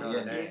have Yale beat won.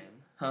 Notre that Yeah. Dame.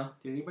 Huh?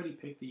 Did anybody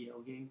pick the Yale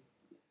game?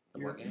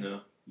 The what game?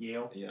 no,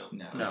 Yale? yeah,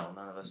 No. No,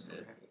 none of us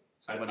did.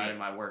 Somebody in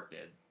my work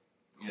did.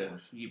 yeah.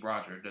 Yeep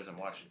Roger doesn't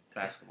watch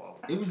basketball.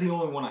 It was the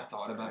only one I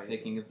thought about Crazy.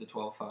 picking of the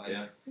 12-5.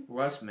 Yeah.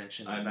 Russ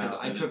mentioned I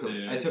about. I took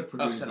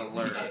Purdue. Upset to beat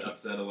alert. VA.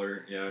 Upset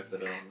alert. Yeah, I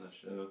said it on the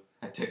show.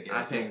 I took it.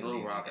 I was picked only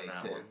Little Rock in VA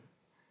that too. one.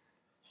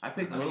 I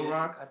picked I mean, Little it's-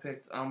 Rock. I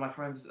picked my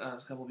friends. A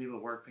couple people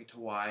at work picked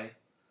Hawaii.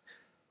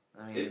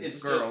 I mean,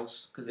 It's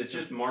girls because It's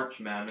just March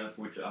Madness,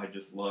 which I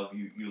just love.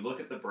 You look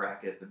at the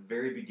bracket at the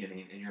very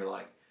beginning, and you're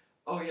like,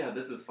 oh yeah,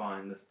 this is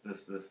fine. This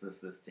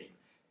team,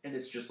 and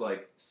it's just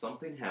like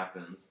something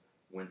happens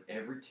when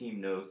every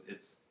team knows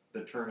it's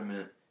the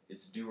tournament.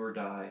 It's do or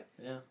die.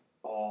 Yeah.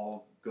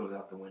 All goes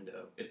out the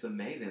window. It's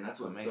amazing. That's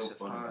what's so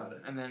fun about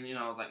it. And then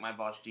like my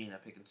boss Gina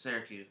picking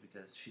Syracuse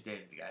because she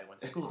dated the guy who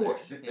went to Of school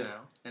course. there,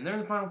 and they're in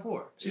the Final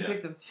Four. She Yeah.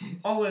 picked them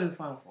all the way to the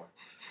Final Four.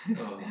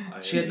 Oh,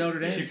 She had Notre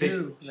Dame She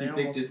too. picked, They she picked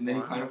almost as many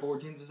won. Final Four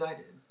teams as I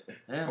did.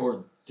 Yeah.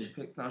 Or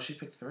She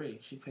picked 3.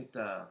 She picked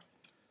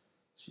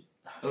she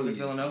Oh, picked you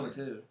Villanova just-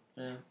 too.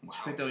 Yeah. Wow.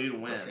 She picked OU to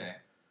win. Okay.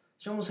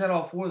 She almost had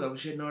all 4 though,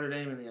 because she had Notre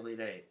Dame in the Elite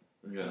 8.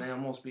 Yeah. And they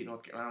almost beat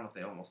North Carolina. I don't know if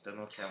they almost did.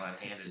 North Carolina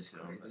That's handed it just to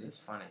them. But crazy. it's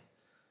funny.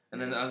 And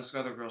then this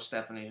other girl,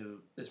 Stephanie, who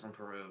is from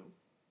Peru,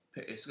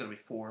 it's going to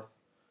be 4th.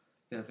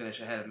 Going to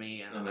finish ahead of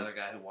me and another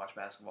guy who watched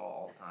basketball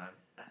all the time.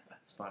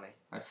 It's funny.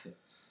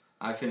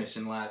 I finished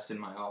in last in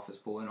my office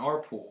pool. In our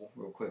pool,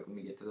 real quick, let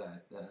me get to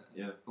that.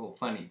 Yeah. Well,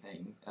 funny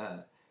thing.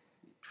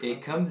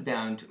 It comes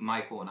down to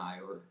Michael and I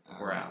are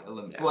We're out.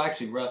 Well,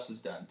 actually, Russ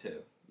is done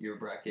too. Your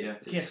bracket. Yeah.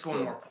 He can't score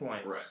any more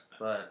points, Right.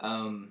 but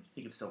Um,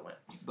 he can still win.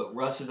 but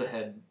Russ is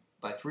ahead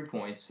by 3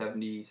 points,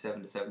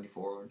 77 to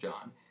 74 over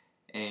John,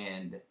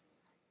 and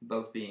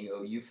both being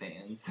OU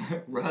fans,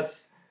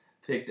 Russ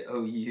picked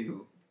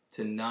OU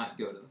to not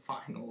go to the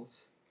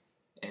finals,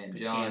 and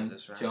Picked John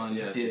Kansas, right? John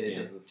Yeah, did.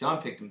 Kansas.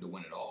 John picked him to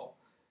win it all.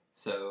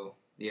 So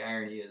the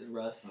irony is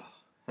Russ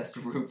has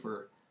to root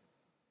for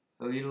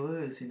OU to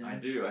lose. You know, I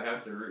do. I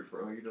have to root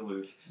for OU to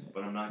lose,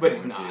 but I'm not. but going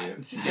it's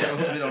not. To. Yeah,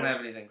 because we don't have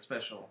anything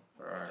special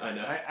for our. I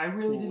know. I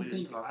really Cool, we didn't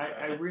didn't think talk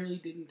about I it. really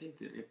didn't think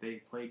that if they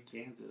played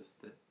Kansas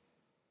that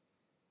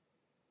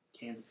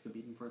Kansas could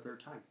beat them for a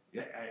third time.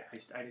 Yeah.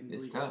 I didn't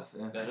It's believe tough.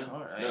 Yeah. That's Yeah.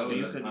 hard. No,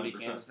 OU that's couldn't beat 100%.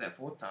 Kansas that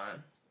 4th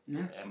time.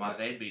 Yeah. After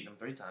they'd beaten them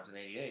 3 times in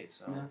 '88.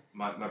 So. Yeah.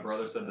 My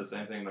brother said the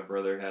same thing. My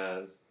brother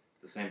has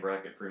the same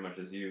bracket pretty much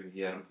as you.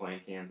 He had him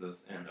playing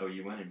Kansas and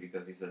OU winning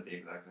because he said the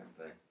exact same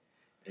thing.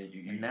 And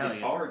And now it's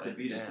he gets to hard play, to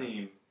beat yeah. a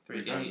team.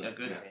 Pretty three times. a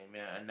good Yeah. team,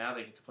 yeah. And now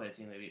they get to play a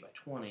team they beat by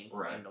 20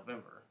 Right. in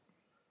November,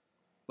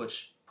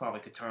 which probably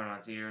could turn on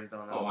its ear and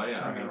Villanova. Oh yeah,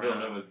 I turn mean it around.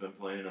 Villanova's been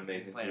playing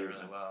amazing Playing too.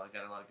 really well. They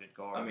got a lot of good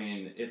guards. I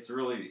mean, it's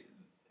really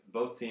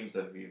both teams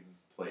have even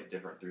played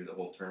different through the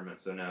whole tournament.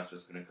 So now it's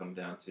just going to come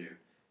down to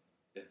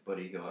if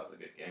Buddy Hill has a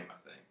good game.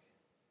 I think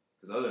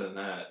because other than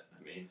that,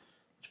 I mean,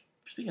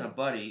 Speaking of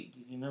Buddy,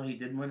 did you know he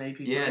did win AP?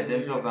 Yeah, Player of the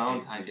Denzel Year?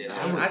 Valentine did.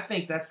 I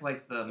think that's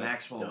like the That's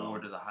Maxwell dumb.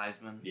 Award to the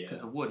Heisman because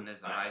Yeah. the Wooden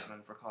is the I know.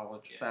 Heisman for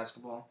college Yeah.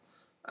 basketball.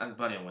 And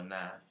Buddy will win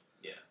that.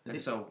 Yeah. And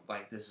so,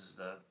 like, this is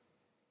the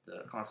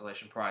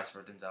consolation prize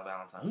for Denzel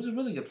Valentine, who's a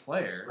really good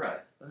player. Right.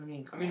 But, I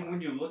mean, when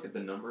you look at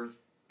the numbers,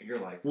 you're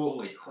like, Well,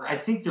 holy crap. I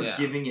think they're Yeah.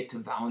 giving it to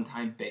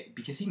Valentine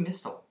because he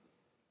missed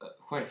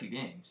quite a few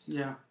games.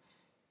 Yeah.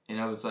 And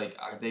I was like,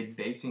 are they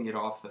basing it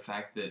off the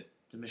fact that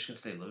did Michigan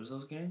State lose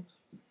those games?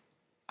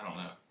 I don't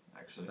know So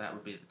actually. that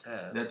would be the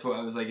test. That's what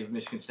I was like. If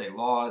Michigan State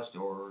lost,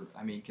 or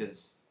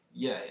because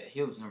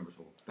Hill's numbers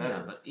were better.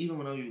 Yeah, but even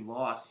when OU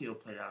lost, Hill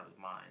played out of his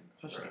mind.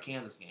 Especially Right. the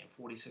Kansas game.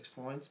 46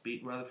 points.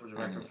 Beat Rutherford's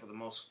I record mean- for the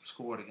most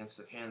scored against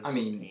the Kansas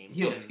team.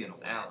 Hill's in gonna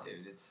win, Allen.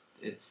 dude.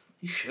 It's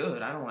He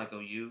should. I don't like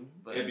OU,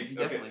 but It'd be- he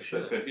definitely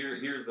should. Because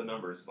here's the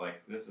numbers.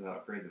 Like, this is how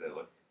crazy they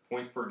look.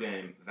 Points per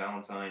game,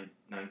 Valentine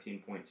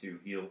 19.2,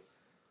 Heel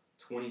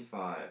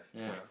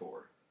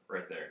 25.4,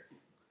 right there.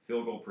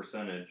 Field goal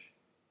percentage,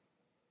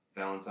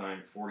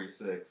 Valentine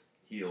 46,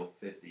 Heel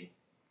 50,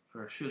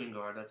 For a shooting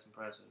guard, that's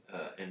impressive.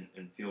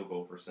 and field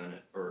goal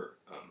percentage, or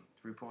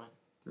 3-point.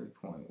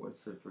 3-point.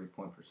 What's the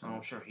 3-point Oh, percentage?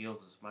 I'm sure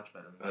Heels is much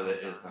better than that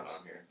is Valentine's. not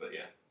on here, but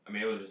yeah.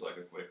 It was just like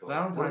a quick.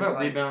 Valentine's What about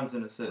like, rebounds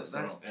and assists?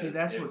 That's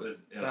It what was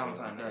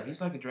Valentine does. He's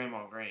like a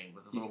Draymond Green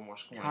with a He's little more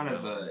scoring. kind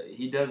of ability.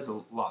 he does a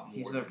lot more.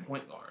 He's their than-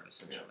 point guard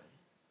essentially.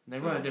 And they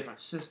So- run a different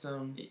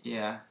system,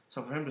 Yeah,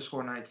 so for him to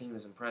score 19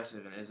 is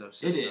impressive in Izzo's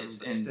system. is,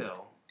 but and-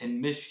 still,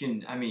 and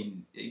Michigan.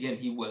 Again,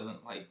 he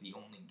wasn't like the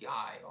only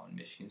guy on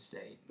Michigan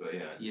State. But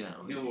yeah, You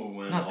know, he will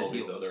win not that all he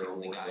these was other the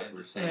only awards. guy, Like I'm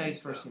we're just saying. yeah,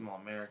 he's so- first team All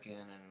American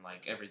and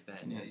like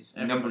everything. Yeah, he's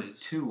number Everybody's-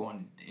 2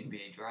 on the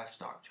NBA draft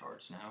stock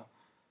charts now.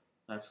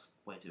 That's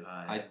way too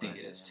high. I in think my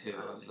it is, opinion. too.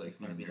 I I don't was think he's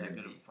like, going to be that maybe-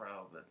 good of a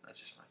pro, but that's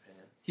just my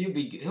opinion.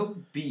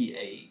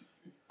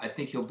 I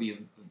think he'll be a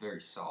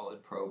very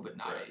solid pro, but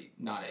not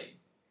a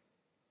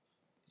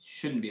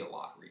shouldn't be a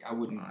lottery. I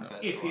wouldn't I don't-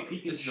 invest. If a lot. he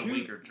can This is a shoot.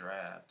 weaker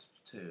draft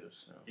too,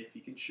 so If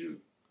he can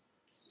shoot,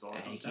 that's all it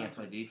and he comes down can't to.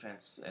 play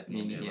defense at the I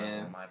mean, NBA yeah.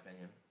 level, in my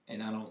opinion.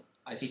 And I don't.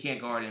 He can't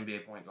guard NBA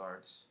point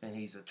guards, and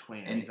he's a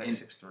tweener. And- He's like and-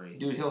 6'3".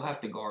 Dude, he'll have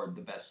to guard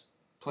the best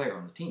player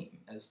on the team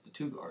as the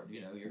 2 guard.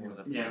 You're Or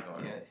gonna. the Yeah. point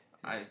guard.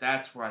 Yeah.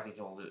 That's where I think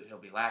he'll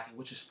be lacking,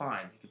 which is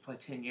fine. He could play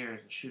 10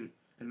 years and shoot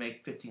and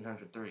make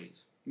 1,500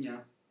 threes. Yeah.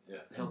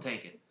 He'll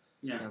take it.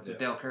 Yeah. That's what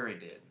Yeah. Dale Curry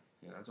did.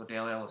 That's what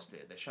Dale Ellis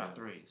did. They shot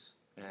threes,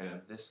 and Yeah.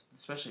 this,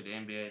 especially the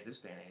NBA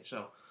this day and age.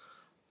 So,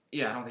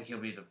 yeah, I don't think he'll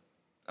be the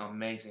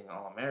amazing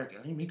All-American.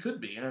 I mean, he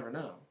could be. You never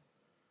know.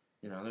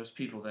 There's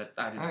people that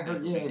I didn't I think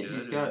heard, would yeah, be good.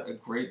 he's got a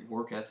great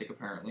work ethic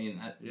apparently, and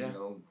that Yeah.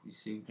 we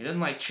see. He doesn't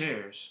like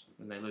chairs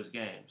when they lose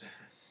games.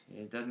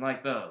 He doesn't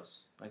like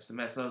those. Likes to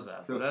mess those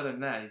up. So- But other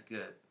than that, he's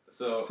good.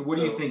 So So what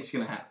do you think's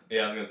gonna happen?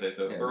 Yeah, I was gonna say.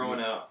 So Yeah, throwing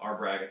out our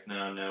brackets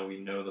now. Now we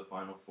know the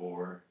final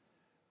 4.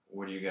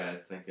 What are you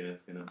guys thinking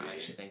it's gonna be? I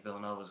actually think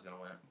Villanova's going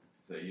to win.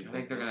 So you I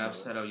think they're going to Villanova-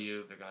 upset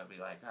OU. They're going to be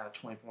like,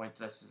 20 points,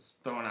 that's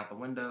just throwing out the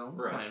window,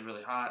 Right. playing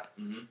really hot.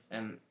 Mhm.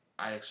 And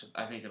I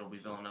think it'll be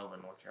Villanova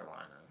and North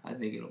Carolina. I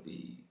think it'll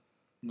be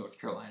North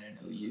Carolina and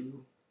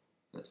OU.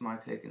 That's my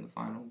pick in the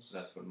finals.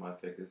 That's what my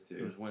pick is too.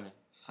 Who's winning?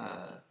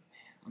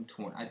 I'm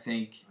torn. I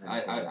think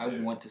I'm torn, I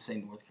too. want to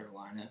say North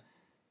Carolina,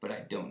 but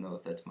I don't know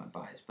if that's my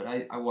bias. But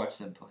I watched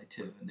them play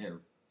too, and they're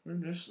They're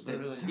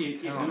really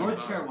If talented North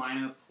bunch.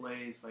 Carolina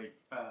plays like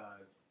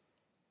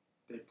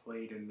they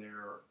played in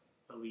their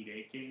Elite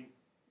 8 game,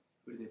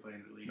 who did they play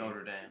in the Elite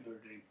Notre 8? Dame. Notre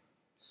Dame.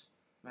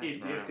 Matt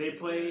If Brown they could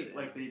play win.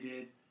 like they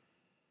did,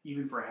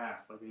 even for a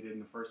half, like they did in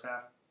the first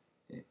half,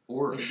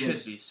 or They should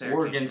against be or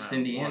Syracuse against round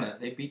Indiana. one.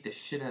 They beat the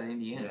shit out of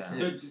Indiana Yeah.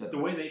 too. the, so. the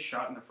way they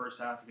shot in the first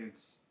half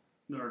against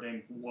Notre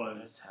Dame They're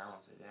was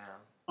talented, yeah.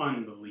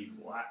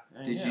 unbelievable.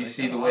 And Did yeah, you they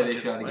see got the a way lot they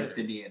of shot good against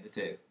players. Indiana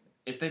too?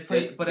 If they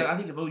play, They- but they- I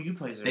think if OU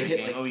plays they every hit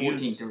game, like OU's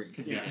 14 threes.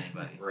 could Yeah. beat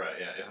anybody. Right.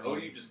 Yeah. If I mean-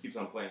 OU just keeps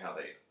on playing how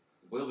they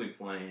will be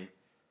playing,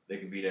 they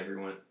can beat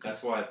everyone.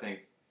 That's 'Cause- why I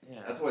think.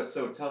 Yeah. That's why it's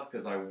so tough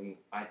because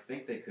I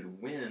think they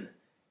could win,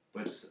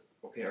 but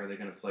okay, are they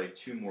going to play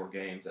 2 more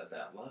games at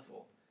that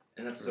level?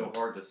 And that's so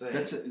hard to say.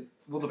 That's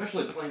well, the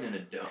especially playing in a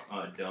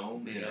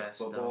dome Big in a ass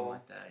dome football.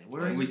 like that.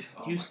 Where is it? Oh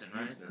my Houston,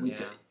 right? Houston. we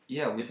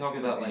Yeah. we It's talk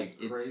gonna about be like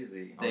it's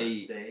crazy on they- a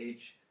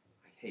stage.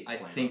 I hate. I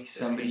playing on think stage.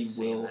 somebody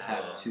seeing will that.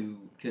 have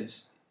to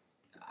because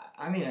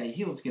I mean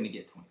Heel's going to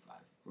get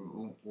 25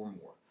 or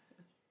more,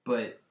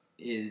 but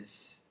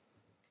is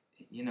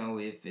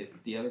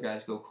if the other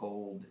guys go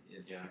cold,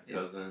 Yeah, if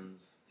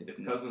Cousins. if-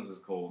 If Cousins is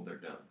cold, they're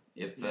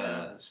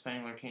done.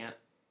 Spangler can't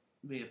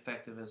be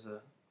effective as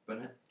a But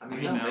I I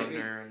mean, mean, maybe.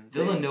 rebounder. And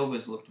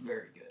Villanova's looked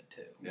very good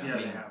too. Yeah. Yeah, I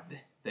mean, they have.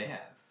 They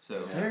have.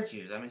 So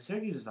Syracuse. I mean,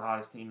 Syracuse is the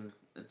hottest team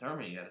in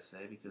tournament. You got to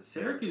say because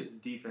Syracuse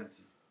defense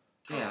is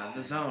Yeah,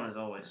 the zone is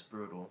always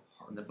brutal.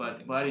 hard to But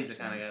fucking Buddy's the watch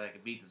kind of them. guy that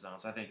can beat the zone.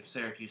 So I think if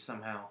Syracuse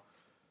somehow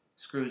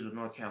screws with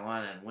North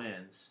Carolina and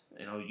wins,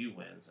 and OU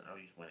wins, and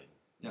OU's winning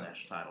the Yeah.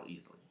 national title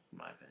easily, in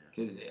my opinion.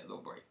 Because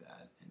they'll break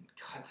that. And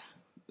God,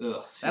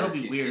 ugh, That'll be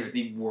Syracuse weird. is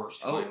the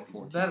worst Final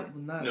Four team. But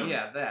No.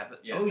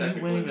 OU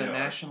technically winning they a are.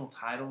 national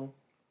title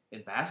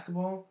in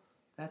basketball,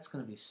 that's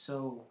going to be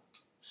so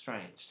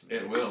strange to me.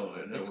 It will.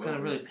 It's going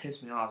to really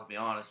piss me off, to be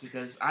honest,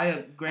 because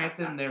I grant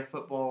them their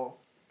football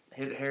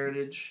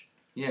heritage.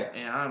 Yeah.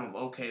 And I'm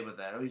okay with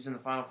that. OU's in the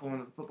Final Four in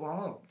the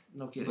football. Oh,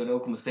 no kidding. But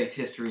Oklahoma State's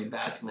history in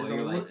basketball,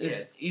 you're like,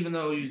 even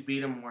though OU's beat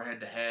them more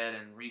head-to-head,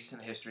 and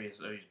recent history has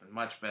OU's been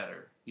much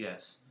better,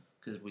 yes,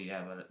 because we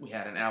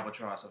had an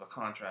albatross of a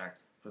contract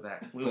for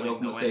that. But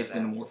Oklahoma State's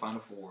been to more Final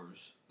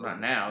Fours. Not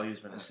now. OU's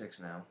been to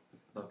 6 now.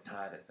 Both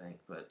tied, I think.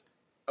 But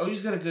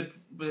OU's got a good,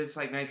 but it's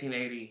like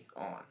 1980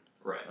 on.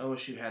 Right.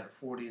 OSU had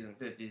the 40s and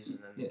 50s, and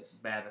then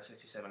bad in the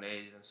 60s, 70s,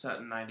 80s, and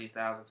Sutton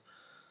 90,000s.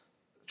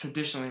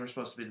 Traditionally, we're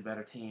supposed to be the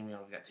better team. You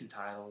know, we got 2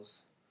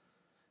 titles.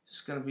 It's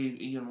just going to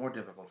be even more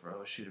difficult for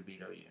OSU to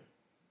beat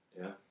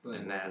OU. Yeah.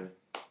 Than that.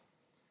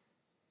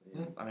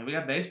 Yeah. I mean, we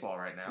got baseball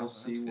right now. We'll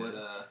so see what.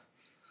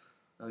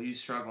 OU's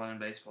struggling in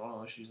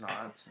baseball. OSU's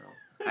not. So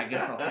I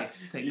guess I'll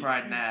take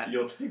pride in that.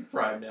 You'll take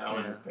pride now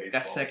in baseball.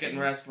 Got second in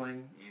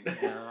wrestling.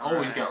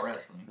 Always got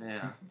wrestling.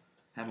 Yeah.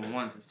 Haven't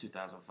won since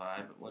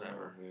 2005, but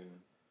whatever.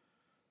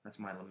 That's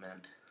my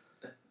lament.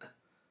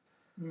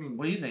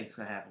 What do you think is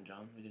going to happen,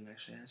 John? We didn't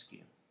actually ask you.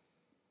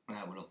 We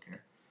don't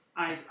care.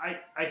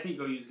 I think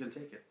OU's going to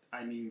take it.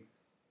 I mean,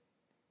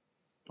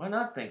 why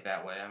not think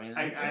that way? I mean,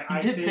 I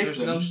did think pick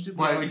them. No stupid.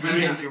 Why would you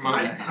change your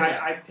mind?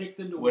 I've picked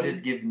them to What win.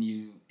 has given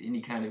you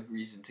any kind of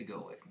reason to go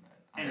away from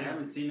that? And I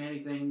haven't seen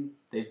anything.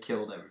 They've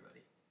killed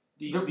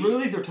everybody.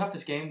 Really, their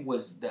toughest game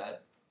was the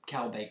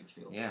Cal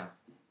Bakersfield. Yeah,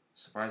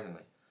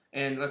 surprisingly.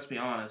 And let's be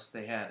honest,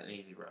 they had an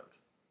easy road.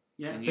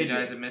 Yeah, and you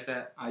guys admit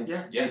that?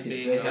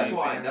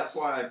 That's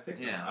why I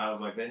picked them. I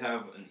was like, they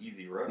have an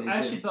easy road. I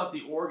actually thought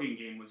the Oregon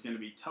game was going to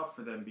be tough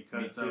for them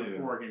because of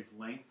Oregon's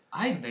length.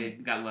 They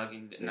got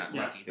lucky,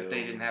 lucky, but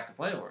they didn't have to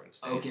play Oregon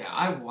State. Okay,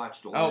 I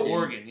watched Oregon. Oh,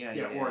 Oregon,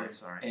 yeah, Oregon.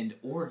 Sorry. And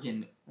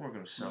Oregon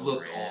was so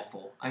looked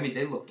awful. I mean,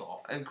 they looked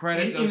awful. And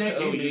credit goes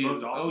to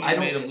OU. I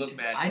made them look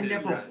bad. I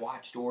never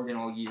watched Oregon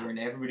all year, and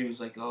everybody was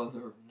like, "Oh,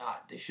 they're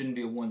not. They shouldn't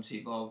be a 1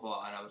 seed." Blah blah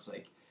blah. And I was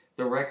like,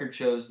 the record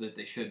shows that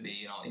they should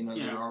be.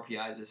 Their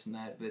RPI, this and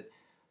that, but.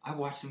 I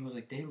watched them and was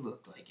like, they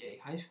looked like a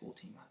high school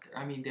team out there.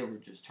 I mean, they were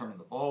just turning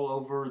the ball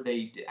over.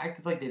 They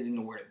acted like they didn't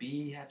know where to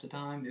be half the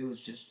time. It was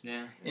just...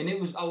 Yeah. And it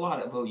was a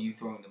lot of OU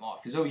throwing them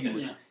off. Because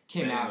OU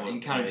came out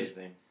and kind of just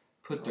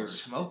put their...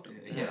 Smoked them.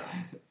 Yeah.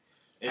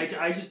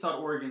 I just thought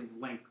Oregon's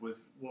length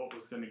was what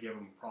was going to give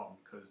them a problem.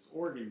 Because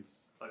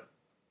Oregon's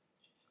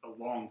a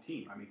long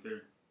team. I mean,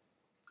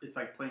 it's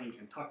like playing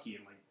Kentucky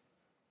and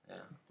Yeah.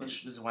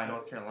 Which is why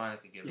North Carolina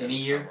could give them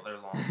trouble. They're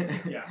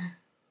long. Yeah.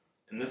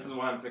 And this is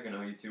why I'm picking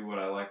OU too. What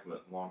I like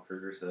what Lon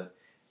Kruger said,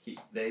 he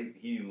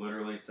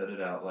literally set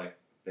it out like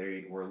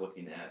they were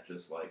looking at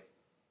just like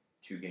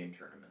 2-game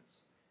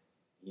tournaments.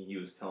 He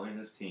was telling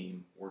his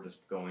team, we're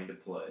just going to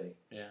play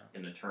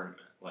in a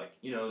tournament. Like,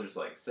 just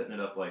like setting it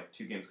up like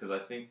 2 games. Because I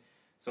think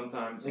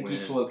sometimes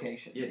each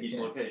location. Yeah, each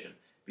location.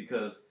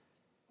 Because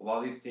a lot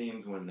of these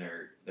teams, when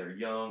they're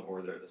young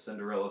or they're the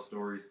Cinderella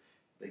stories,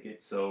 they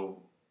get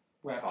so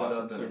wrapped caught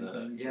up in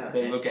certain things.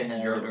 They look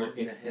ahead. You're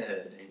looking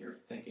ahead, and you're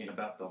thinking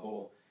about the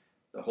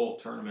whole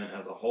tournament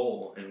as a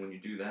whole. And when you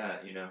do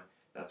that,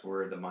 that's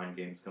where the mind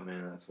games come in.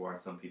 And that's why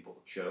some people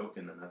choke,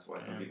 and then that's why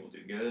some people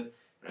do good.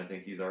 And I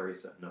think he's already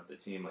setting up the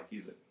team. Like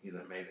he's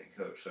an amazing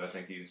coach. So I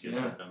think he's just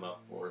setting them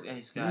up for. And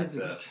he's got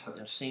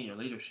senior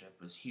leadership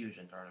is huge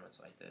in tournaments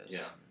like this.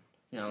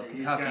 Yeah.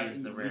 Kentucky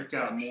is the rare He's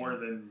got exception. more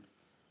than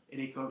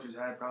any coach has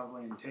had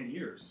probably in 10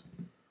 years.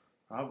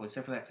 Probably,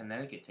 except for that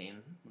Connecticut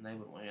team when they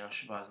would win.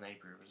 Shabazz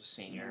Napier was a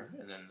senior,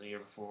 and then the year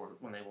before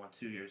when they won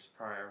 2 years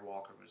prior,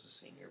 Walker was a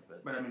senior.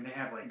 But I mean, they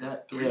have like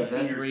three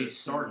seniors to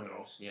start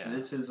though. Yeah,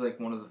 this is like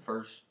one of the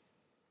first.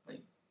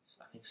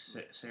 I think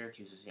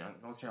Syracuse is young.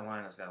 North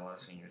Carolina's got a lot of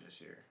seniors this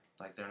year.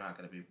 Like they're not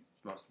going to be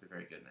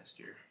very good next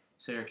year.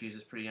 Syracuse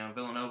is pretty young.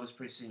 Villanova's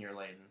pretty senior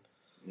laden.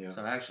 Yeah.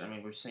 So actually, I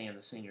mean, we're seeing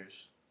the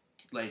seniors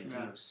laden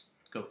teams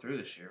go through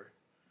this year.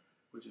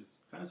 Which is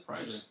kind of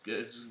surprising.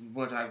 It's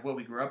what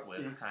we grew up with,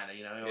 kind of.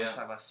 We always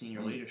talk about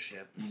senior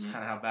leadership. It's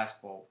kind of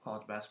how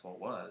college basketball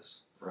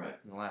was. Right.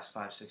 In the last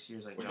 5-6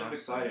 years, like Which John is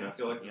exciting. said, I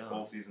feel like this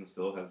whole season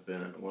still has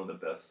been one of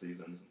the best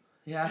seasons.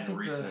 Yeah, I think the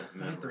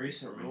memory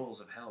recent for me. rules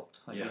have helped.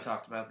 Like we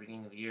talked about at the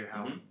beginning of the year,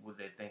 how would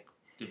they think?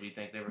 Did we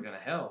think they were going to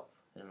help?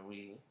 And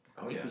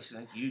I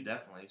think you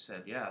definitely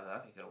said, I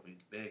think it'll be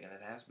big, and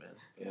it has been.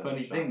 Yeah,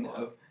 funny thing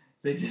though,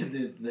 they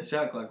did the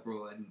shot clock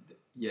rule, and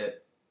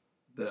yet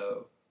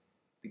the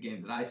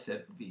game that I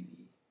said would be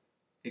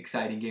the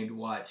exciting game to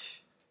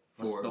watch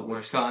for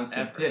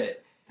Wisconsin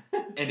Pitt,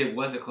 and it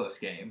was a close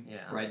game,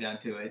 right down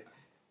to it,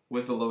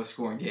 was the lowest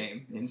scoring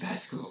game in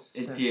basketball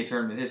NCAA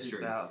tournament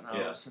history.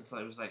 Since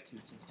it was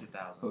since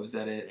 2000. Oh, was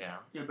that it?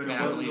 Yeah, but it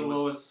wasn't the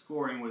lowest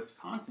scoring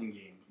Wisconsin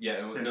game. Yeah,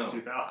 it was, since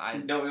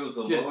 2000. It was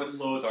the lowest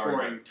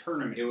scoring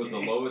tournament. It was the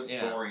lowest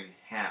scoring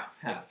half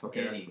of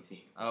any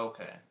team.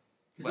 Okay.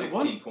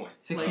 16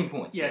 points. 16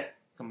 points. Yeah.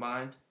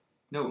 Combined?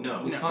 No,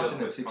 Wisconsin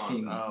had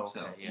 16. Oh,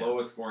 okay.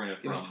 Lowest scoring.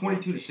 It was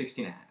 22 to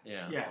 16 and a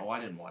half. Yeah. Oh, I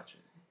didn't watch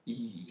it.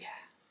 Yeah.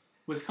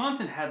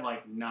 Wisconsin had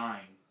like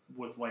 9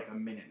 with like a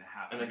minute and a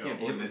half. And to I go. can't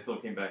believe they still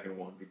came back and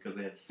won because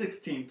they had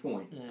 16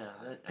 points.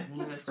 Yeah, I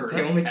mean, that's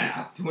They only gave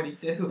up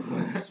 22.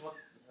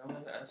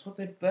 that's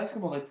what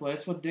basketball they play.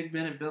 That's what Dick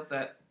Bennett built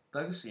that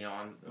legacy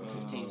on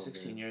 15,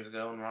 16 years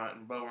ago,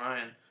 and Bo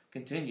Ryan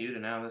continued,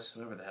 and now this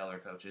whoever the hell their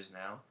coach is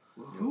now.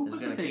 Who is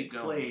was gonna it they keep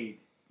going. played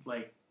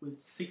like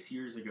 6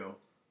 years ago?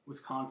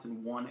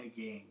 Wisconsin won a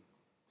game,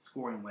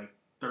 scoring like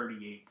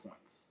 38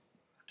 points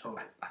total.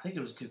 I think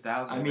it was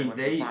 2000. I when mean, went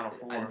to the Final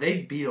Four.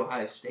 they beat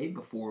Ohio State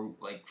before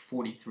like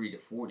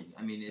 43-40.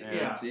 I mean,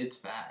 Yeah. it's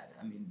bad.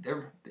 I mean,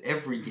 they're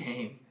every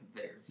game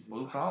there's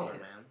blue collar,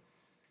 man.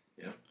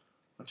 Yeah.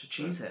 Bunch of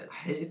cheeseheads.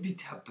 It'd be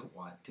tough to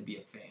watch to be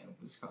a fan of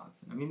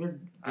Wisconsin. I mean, they're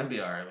I'd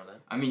be alright with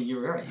it. I mean,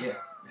 you're right. Yeah,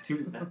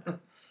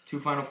 two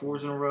Final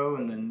Fours in a row,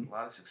 and then A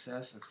lot of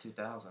success since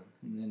 2000.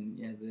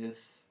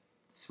 this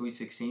Sweet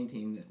 16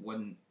 team that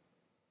wasn't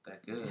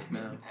That good, yeah,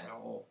 no.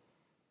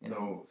 at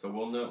all. So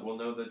we'll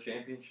know the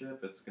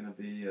championship. It's gonna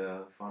be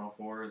Final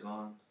Four is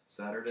on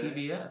Saturday.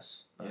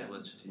 TBS, Yeah,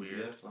 which is TBS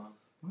weird. on.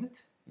 What?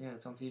 Yeah,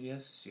 it's on TBS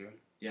this year.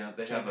 Yeah,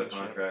 they have a Championship.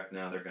 contract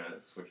now. They're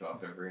gonna switch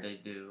off Since every. they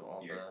do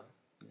all year.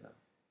 the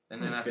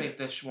and then It's I good. think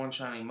this One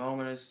Shining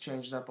Moment has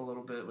changed up a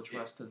little bit, which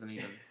Russ doesn't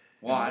even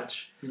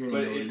watch. You don't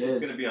But even know what it's is.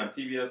 going to be on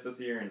TBS this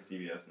year and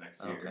CBS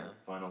next year, Okay.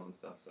 finals and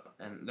stuff. So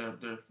And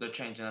they're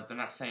changing up. They're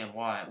not saying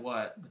what,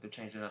 but they're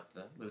changing up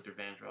the Luther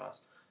Vandross.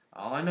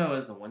 All I know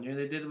is the one year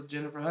they did with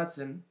Jennifer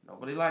Hudson,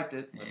 nobody liked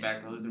it. Went back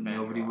to Luther Vandross.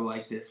 Nobody will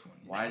like this one.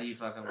 Why do you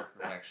fucking with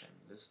perfection?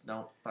 Just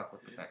don't fuck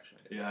with perfection.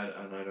 yeah,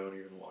 and I don't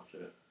even watch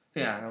it.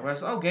 Yeah, and the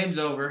rest. Oh, game's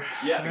over.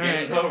 Yeah, the All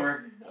game's right.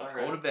 over. All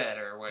Go right. to bed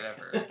or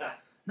whatever.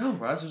 No,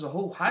 Russ, there's a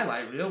whole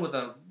highlight reel with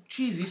a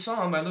cheesy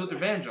song by Luther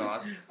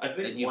Vandross. I that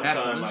think you one have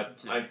to time listen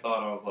to. I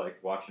thought I was like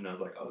watching. I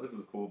was like, oh, this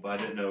is cool, but I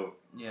didn't know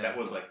Yeah. that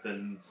was like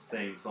the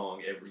same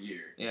song every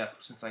year. Yeah,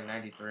 since like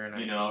 93 or 94.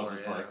 You know, I was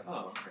just yeah. like,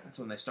 oh, okay. That's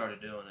when they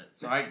started doing it.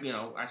 So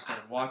I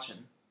started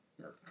watching,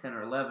 10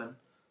 or 11.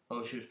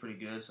 Oh, she was pretty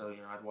good, so,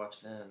 I'd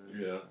watch then.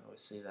 And Yeah. I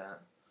always see that.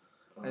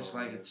 Oh, I just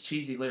like, man. it's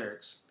cheesy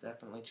lyrics.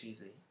 Definitely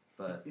cheesy.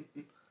 But,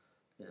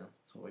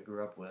 that's what we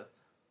grew up with.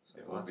 So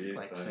It will be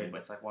exciting.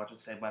 it's like watching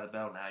Saved by the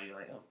Bell now. You're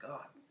like, oh,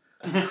 God.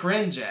 I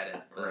cringe at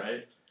it. But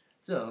Right?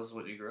 still, this is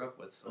what you grew up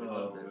with, so we Oh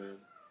loved it. man.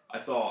 I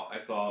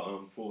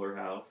saw Fuller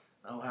House.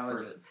 Oh, how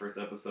is it? First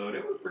episode.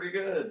 It was pretty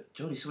good.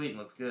 Jodie Sweetin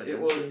looks good. It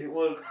doesn't she?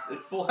 was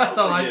it's Full House. That's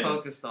all I again.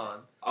 focused on.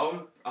 I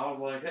was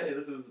like, hey,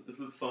 this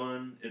is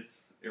fun. It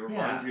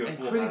reminds you of and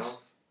Full critics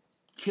House.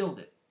 Killed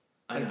it.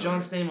 I Like know. John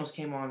Stamos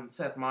came on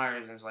Seth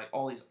Meyers and was like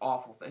all these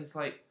awful things. It's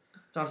like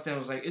John Stamos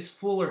was like, it's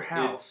Fuller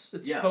House.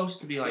 It's yeah,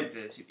 supposed to be like it's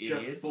this, you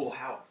just idiots. Full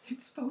House.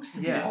 It's supposed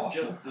to be Yeah. It's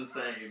awful. just the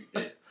same.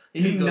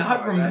 He Do didn't go not far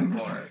that remember.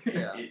 far.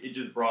 Yeah. It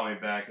just brought me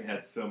back. It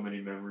had so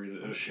many memories.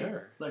 I'm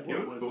sure. Like, It what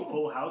was was cool.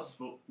 Full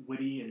House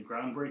witty and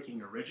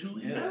groundbreaking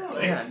originally? No.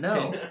 Like, Yeah,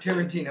 no.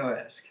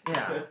 Tarantino-esque.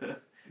 Yeah.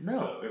 No.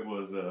 So it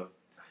was,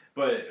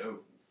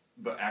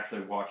 but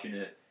actually watching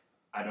it,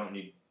 I don't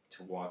need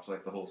to watch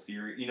like the whole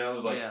series. It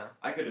was like yeah.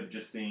 I could have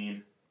just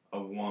seen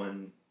a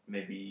one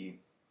maybe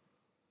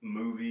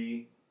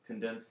movie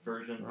condensed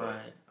version. But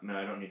Right. I mean,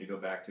 I don't need to go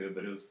back to it.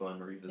 But it was fun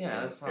revisiting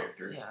Yeah, those that's not,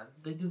 characters. yeah.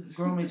 They did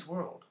Girl Meets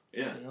World.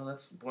 Yeah.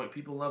 That's boy.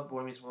 People loved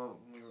Boy Meets World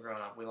when we were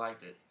growing up. We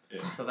liked it.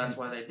 Yeah. So that's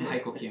why they did.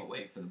 Michael can't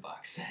wait for the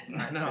box set.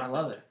 I know. I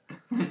love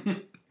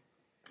it.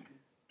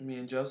 Me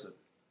and Joseph.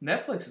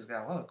 Netflix has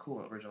got a lot of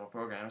cool original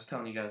programming. I was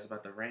telling you guys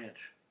about The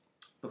Ranch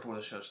before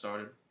the show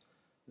started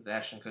with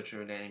Ashton Kutcher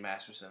and Danny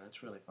Masterson.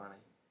 It's really funny.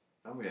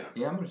 Oh yeah.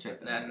 Yeah, I'm gonna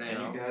check that. And out.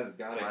 And you guys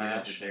gotta get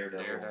Flash, into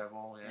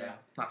Daredevil, yeah. Yeah.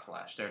 Not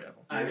Flash,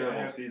 Daredevil. Daredevil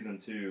I- season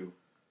 2.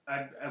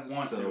 I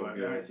want So to. I've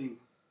good. seen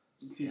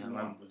season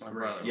Yeah, one was my great.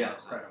 brother It was Yeah.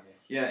 incredible.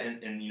 Yeah,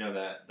 and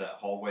that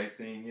hallway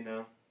scene,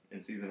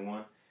 in season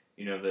 1,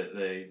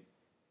 that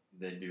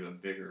they do a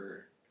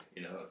bigger,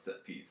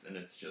 set piece, and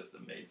it's just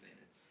amazing.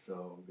 It's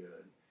so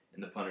good,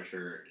 and the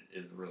Punisher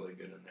is really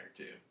good in there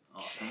too.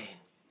 Awesome.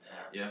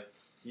 Yeah.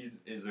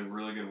 He's a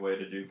really good way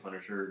to do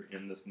Punisher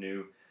in this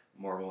new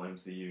Marvel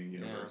MCU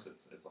universe.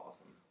 It's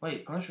awesome.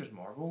 Wait, Punisher's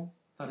Marvel?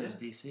 I thought it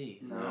was Yes.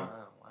 DC. No.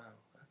 Wow.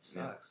 That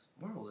sucks.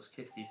 Marvel just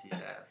kicks DC's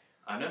ass.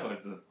 I know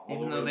it's all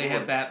Even over though the they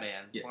have board.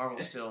 Batman, Yeah. Marvel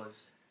still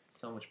is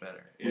so much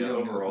better. We Yeah,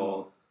 don't know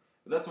overall,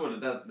 but that's what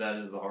that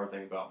is the hard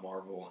thing about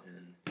Marvel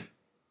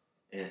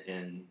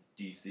and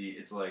DC.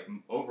 It's like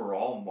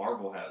overall,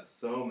 Marvel has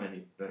so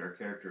many better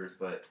characters,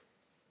 but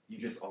you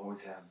just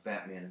always have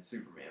Batman and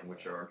Superman,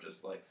 which are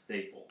just like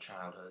staples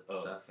Childhood of-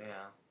 stuff,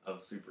 yeah. of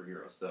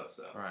superhero stuff.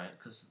 So Right,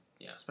 because,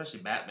 especially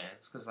Batman,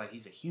 it's because,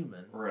 he's a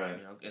human. Right.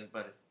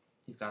 But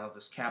he's got all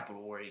this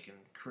capital where he can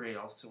create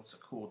all sorts of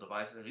cool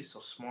devices. He's so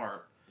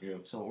smart, yeah.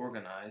 so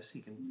organized,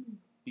 he can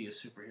be a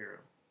superhero.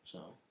 So,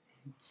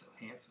 So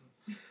handsome.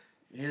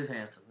 he is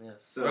handsome,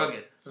 yes. So-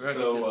 rugged.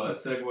 So good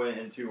looks. segue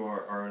into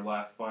our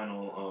last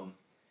final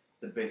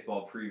the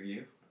baseball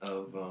preview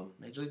of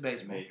Major League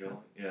Baseball.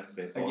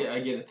 baseball. I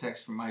get a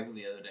text from Michael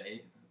the other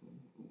day.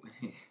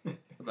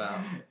 About?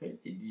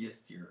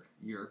 Just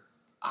your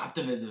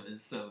optimism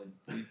is so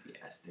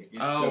enthusiastic.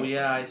 It's Oh so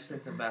yeah, funny.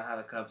 it's about how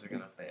the Cubs are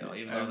gonna fail,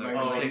 even I though they're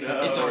remember Oh, predicted no.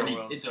 to it's win the already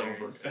World it's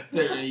Series.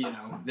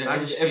 over. They're I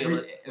just feel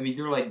it. I mean,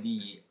 they're like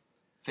the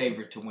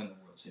favorite to win the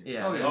World Series.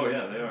 Yeah. Oh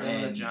yeah, they are. Them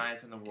and the And-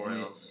 Giants and the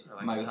Royals are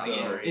like My the top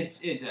so- three.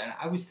 it's. And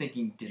I was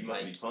thinking, You did must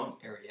be like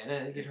pumped. Arietta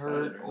get Excited,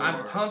 hurt, right? or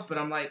I'm pumped, but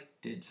I'm like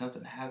did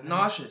something happen?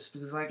 nauseous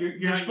because like You're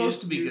they're not supposed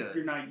used- to be you're- good.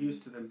 You're not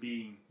used to them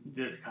being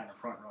this kind of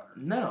front runner.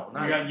 No,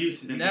 not You're not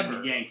used to them never.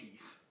 being the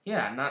Yankees.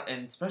 Yeah, not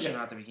and especially Yeah.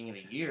 not at the beginning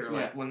of the year. Yeah.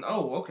 Like when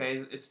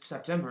okay, it's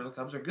September, the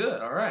Cubs are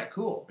good. All right,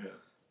 cool. Yeah.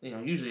 You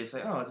know, usually it's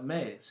like it's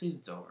May, the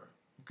season's over.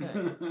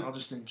 Okay, I'll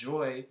just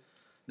enjoy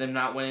them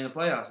not winning the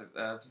playoffs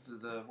to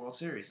the World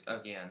Series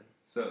again.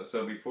 So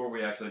before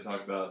we actually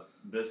talk about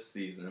this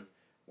season,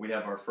 we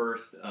have our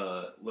first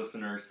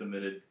listener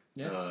submitted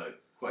Yes.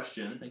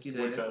 question, Thank you,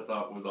 which David. I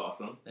thought was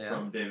awesome, Yeah.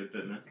 from David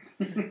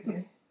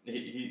Pittman.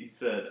 He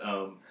said,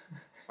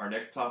 our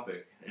next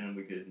topic, and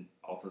we could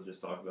also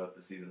just talk about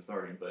the season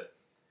starting, but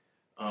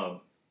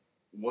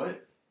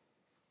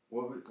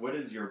what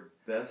is your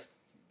best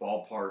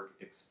ballpark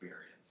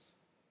experience?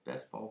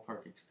 Best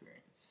ballpark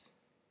experience.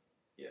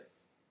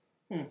 Yes,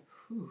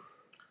 Whew.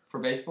 For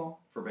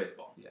baseball? for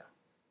baseball.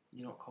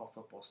 You don't call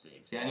football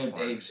stadiums. See, I know ballparks.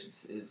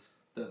 Dave's is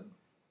the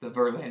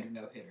Verlander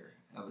no hitter.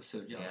 I was so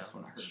jealous Yeah,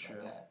 when I heard it's about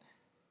true. that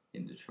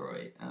in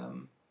Detroit.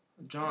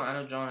 John, I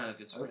know John had a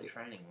good spring Okay.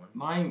 training one.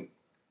 Mine.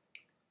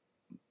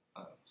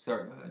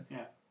 Sorry, go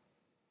ahead.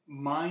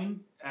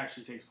 Mine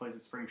actually takes place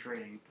at spring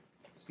training.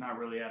 It's not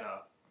really at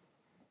a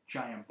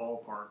giant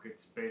ballpark.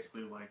 It's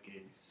basically like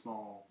a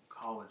small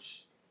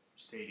college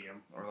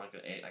stadium. Or like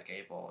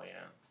a ball,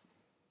 yeah.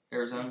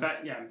 Arizona.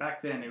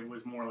 Back then it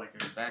was more like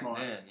a Back small.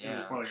 then, it yeah,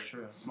 was more like that's a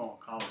true. small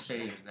college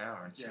stadium. Stadiums now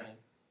are insane.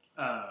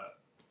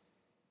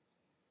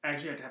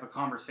 Actually, I had to have a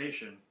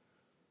conversation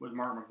with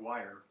Mark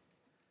McGuire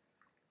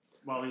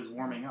while he was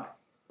warming up,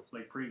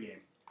 like pregame.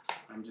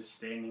 I'm just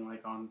standing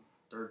like on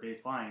third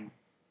base line.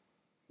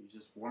 He's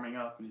just warming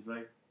up, and he's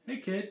like, "Hey,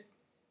 kid,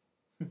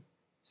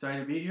 excited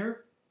to be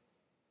here?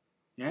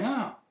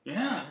 Yeah.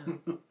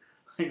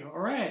 Like, all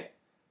right."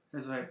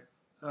 It's like,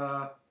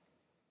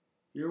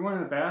 "You're one of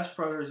the Bash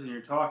brothers, and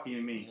you're talking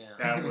to me." Yeah.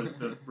 That was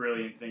the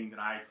brilliant thing that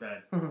I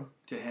said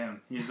to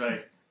him. He's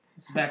like,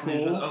 Back when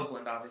he was with Cool.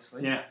 Oakland,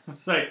 obviously. "Yeah."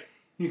 It's like,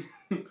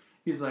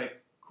 he's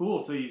like, "Cool.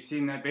 So you've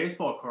seen that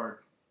baseball card?"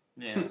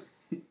 Yeah.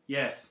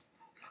 Yes,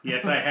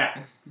 I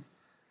have.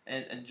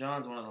 And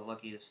John's one of the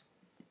luckiest.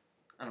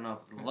 I don't know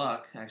if it's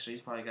luck. Actually,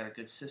 he's probably got a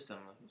good system.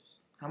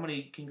 How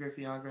many King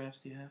Griffey autographs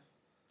do you have?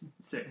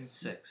 6.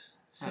 Six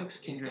Oh,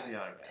 King he's Griffey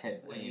got autographs.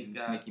 Ted And he's Wayne,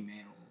 got Mickey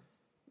Mantle.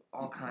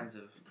 all kinds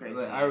of crazy.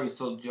 I always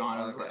told John,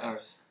 I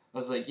autographs.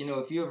 was like, you know,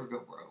 if you ever go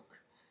broke,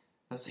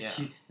 I was like,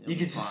 Yeah, you it'll be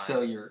could just fine.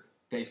 sell your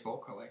baseball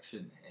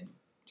collection and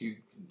Who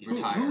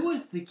retire.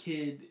 was the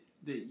kid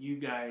that you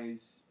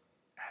guys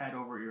had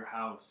over at your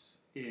house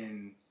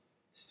in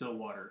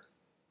Stillwater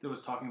that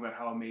was talking about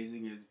how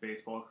amazing his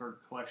baseball card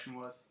collection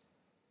was?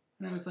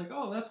 And I was like,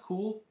 "Oh, that's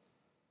cool."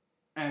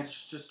 And I was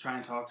just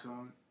trying to talk to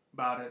him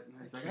about it. And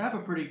I was like, "I have a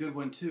pretty good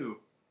one too."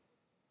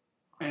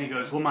 And he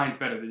goes, "Well, mine's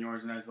better than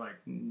yours." And I was like,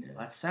 No.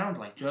 That sounds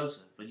like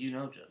Joseph, but you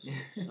know Joseph,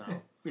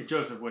 so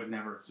Joseph would have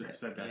never have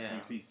said that to Yeah.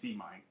 him, so you see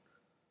mine.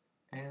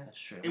 Yeah. that's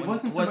true. It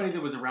wasn't somebody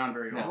that was around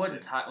very No, often.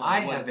 I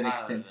have an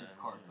extensive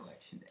card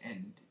collection,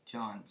 and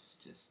John's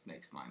just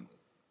makes mine look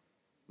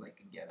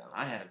like a ghetto.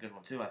 I had a good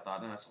one too. I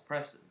thought, then I saw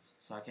Preston's,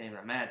 so I can't even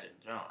imagine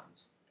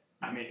John's.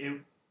 I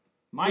mean,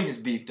 Mine is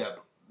beefed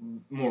up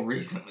more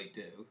recently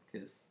too,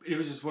 because it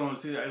was just one of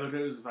those things. I looked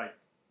at it, it was like,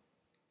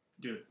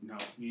 dude, no,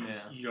 you Yeah.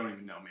 you don't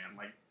even know, man.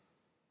 Like,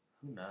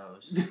 Who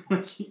knows?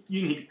 like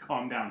you need to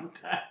calm down with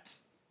that.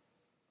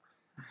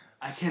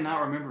 I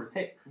cannot remember.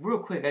 hey, real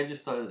quick, I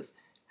just thought of this.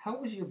 How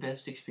was your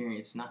best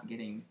experience not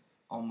getting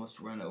almost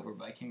run over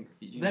by King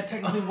Griffey Jr.? That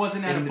technically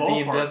wasn't at a in the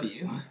ballpark.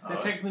 BMW. That I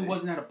technically see.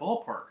 wasn't at a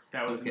ballpark.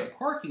 That was in the Okay.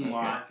 parking Okay.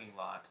 lot. Parking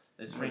lot.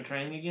 Is spring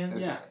training again?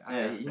 Okay.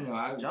 Yeah.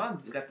 I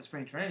John's got the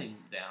spring training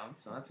down,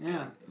 so that's good.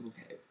 Yeah.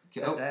 Okay.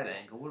 Got Oh, that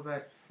angle. What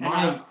about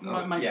And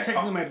Mine. yeah,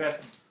 technically my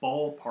best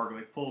ballpark,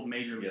 like full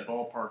major league Yes.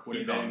 ballpark, would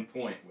have He's on been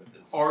point with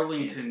this.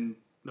 Arlington,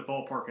 the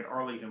ballpark at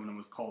Arlington when it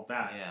was called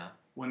that. yeah?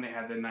 When they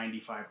had the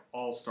 '95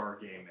 All-Star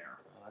game there.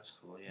 Oh, that's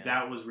cool. Yeah.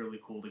 That was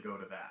really cool to go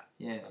to that.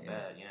 yeah, I yeah.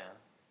 bet. Yeah.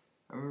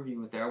 I remember you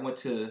went there. I went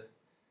to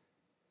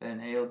an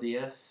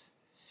ALDS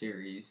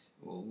series.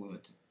 Well, we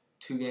went to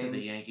 2 games. To the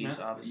Yankees,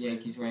 Yeah. obviously.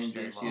 Yankees, which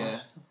they Rangers, lost,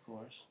 yeah. Of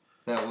course.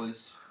 That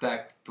was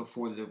back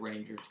before the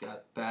Rangers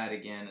got bad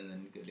again and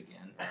then good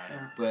again.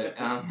 Right. But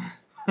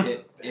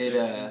it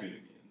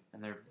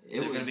And they're it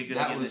going was to be good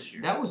that again was this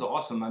year. that was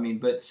awesome. I mean,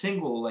 but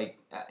single like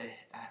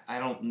I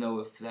don't know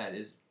if that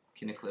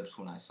can eclipse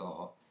when I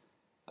saw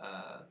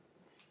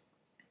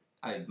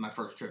my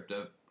first trip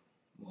to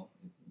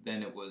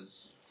then it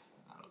was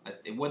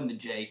it wasn't the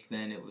Jake,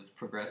 then it was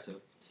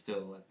Progressive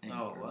still, I think,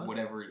 Oh, or it was?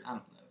 whatever, I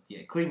don't know.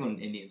 Yeah, Cleveland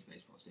Indians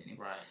baseball stadium.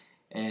 Right.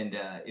 And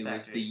it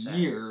was Factory the stats.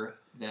 year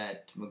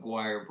that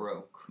McGuire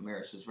broke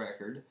Maris's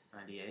record,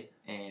 98.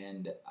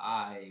 and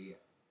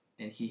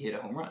he hit a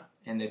home run.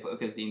 And they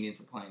because the Indians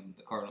were playing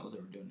the Cardinals, they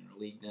were doing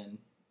interleague then,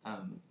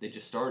 They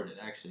just started it,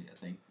 actually, I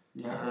think.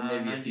 Yeah. Or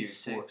maybe a few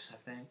years 96,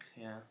 I think.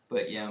 Yeah.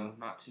 But So, yeah,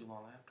 not too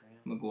long after.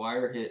 Yeah.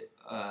 McGuire hit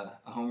a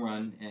home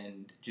run,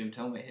 and Jim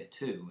Thome hit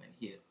 2, and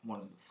he hit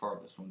one of the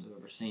farthest ones I've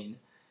ever seen.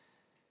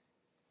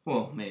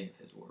 Well, many of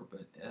his were,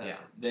 but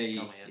they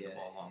Thome hit the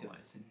ball a long way.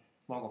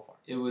 Won't go far.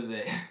 It was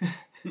a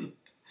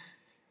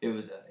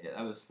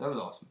that was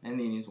awesome, and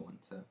the Indians won.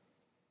 So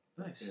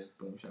Nice.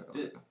 Boom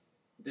shakalaka.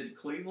 Did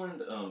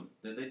Cleveland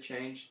did they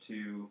change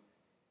to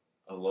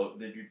a logo?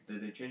 Did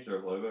they change their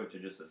logo to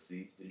just a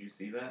C? Did you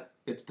see that?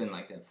 It's been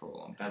like that for a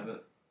long time. Has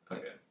it?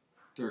 Okay.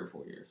 3 or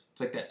 4 years.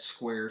 It's like that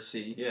square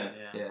C. Yeah.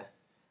 Yeah.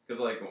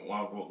 Because like when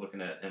I was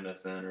looking at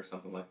MSN or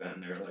something like that,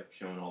 and they're like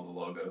showing all the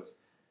logos,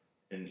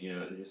 and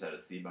they just had a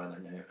C by their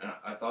name, and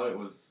I thought it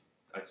was.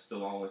 I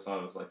still always thought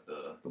it was like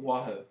the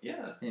Wahoo.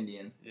 Yeah.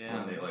 Indian. Yeah.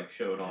 And they like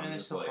showed on. And they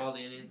just still like, call the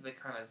Indians. They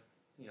kind of,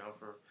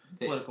 for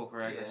political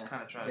correctness,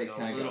 kind of try to go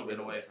a little bit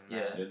away from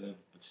that,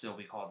 but still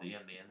be called the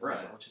Indians,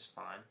 right? Which is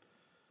fine.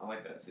 I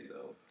like that C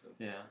though. It's good.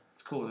 Yeah,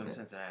 it's cooler than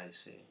Cincinnati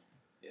C.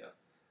 Yeah.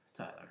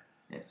 Tyler.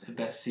 Yeah, it's the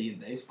best C in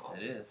baseball.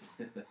 It is.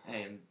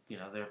 Hey, and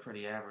they're a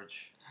pretty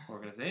average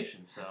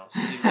organization, so C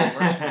really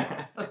works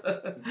for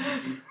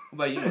them. What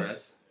about you,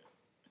 Russ?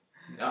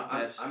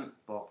 I'm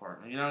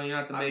ballpark. You're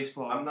not the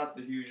baseball. I'm not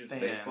the hugest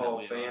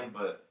baseball fan,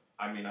 but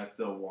I mean, I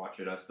still watch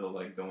it. I still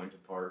like going to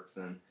parks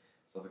and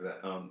stuff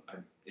like that.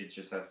 It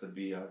just has to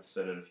be. I've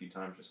said it a few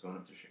times. Just going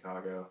up to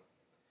Chicago.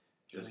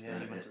 You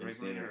went to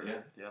Wrigley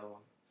or the other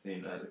one?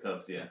 Seeing the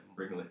Cubs,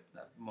 Wrigley.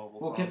 That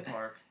mobile phone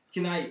park.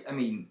 Can I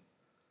mean,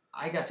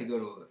 I got to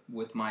go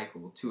with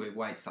Michael to a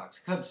White Sox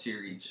Cubs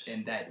series,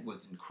 and that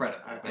was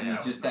incredible. I mean,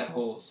 just that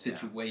whole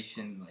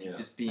situation,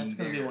 just being That's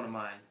there. That's gonna be one of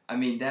mine. I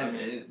mean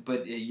that,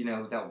 but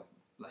that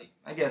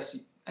I guess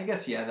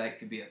that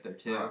could be up there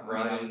too.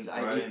 Riding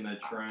the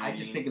train. I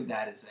just think of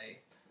that as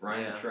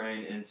riding the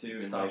train into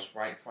and stops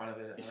right in front of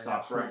it. It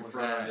stops right in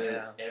front of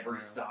it. Every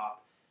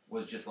stop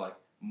was just like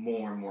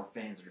more and more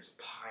fans are just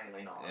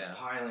piling on,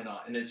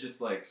 and it's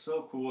just like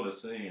so cool to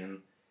see. And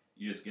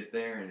you just get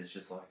there, and it's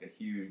just like a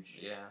huge,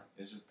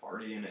 it's just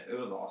party, and it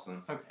was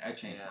awesome. Okay, I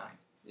changed mine.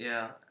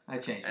 Yeah, I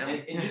changed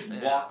mine. And just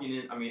walking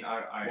in. I mean,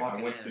 I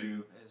went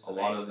to a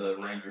lot of the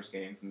Rangers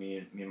games. Me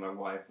and my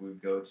wife, we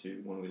would go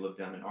to when we lived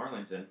down in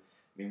Arlington.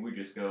 I mean, we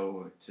just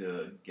go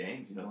to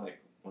games,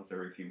 like once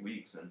every few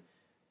weeks, and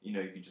you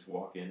could just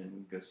walk in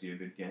and go see a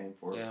good game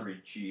for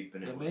pretty cheap,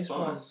 and it was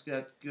baseball's fun.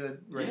 Got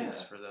good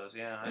rates for those.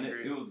 Yeah, I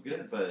agree. It was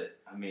good, but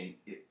I mean,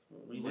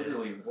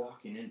 literally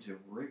walking into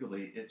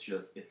Wrigley, it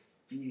feels different.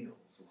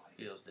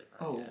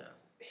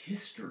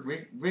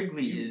 History.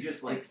 Wrigley is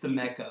just like it's the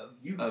mecca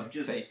of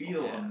just baseball.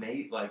 Feel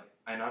amazing. Like,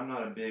 and I'm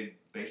not a big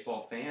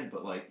baseball fan,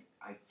 but like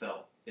it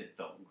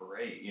felt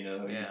great. You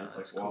just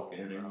like walk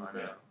in and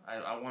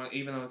I want to,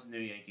 even though it's New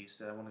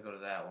Yankees, I want to go to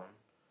that one,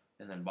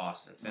 and then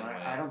Boston. Fenway.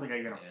 I don't think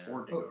I can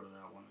afford to go to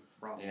that one. Is the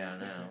problem. Yeah, I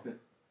know.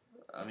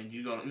 I mean,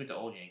 you went to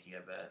Old Yankee, I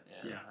bet.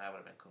 Yeah, that would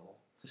have been cool.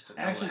 Just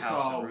I actually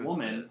saw a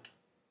woman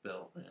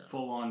built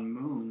full on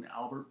moon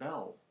Albert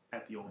Bell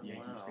at the old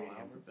Yankee Stadium.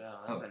 Albert Bell,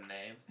 that's a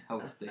name. How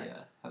was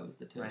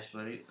the tush?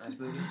 Nice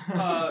booty.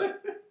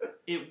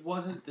 It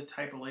wasn't the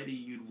type of lady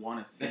you'd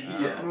want to see.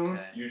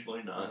 Okay.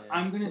 Usually not.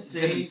 I'm gonna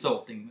say it's an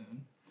insulting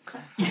moon.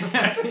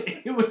 Yeah,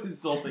 it was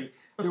insulting.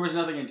 There was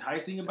nothing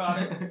enticing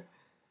about it.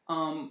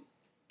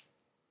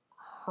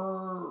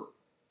 Her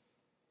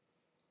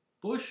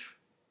bush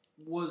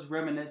was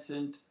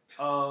reminiscent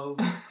of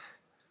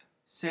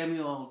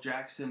Samuel L.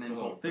 Jackson in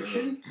Pulp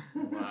Fiction.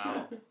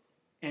 Wow.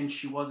 And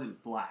she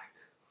wasn't black.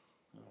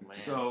 Oh, man.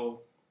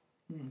 So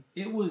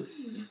it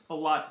was a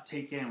lot to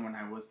take in when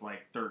I was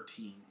like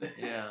 13.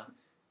 Yeah.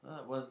 Well,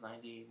 it was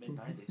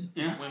mid-90s.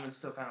 Yeah. Women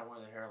still kind of wear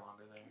their hair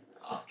longer there.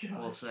 Oh, God.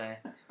 We'll say.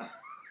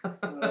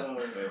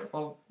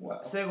 Well,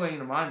 segueing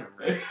into my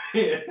memory.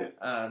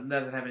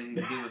 Doesn't have anything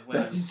to do with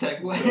women. That's a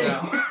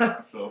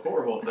segue. So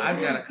horrible segue. I've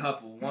got a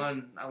couple.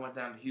 One, I went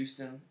down to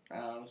Houston.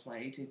 It was my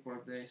 18th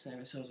birthday.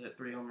 Sammy Sosa hit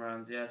 3 home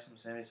runs. Yes, I'm a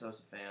Sammy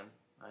Sosa fan.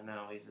 I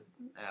know he's an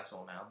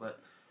asshole now, but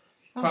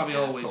probably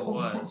always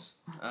was.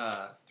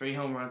 3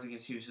 home runs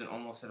against Houston,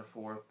 almost hit a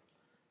 4th,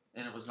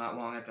 and it was not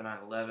long after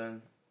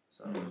 9/11.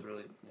 So it was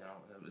really,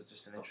 it was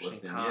just an interesting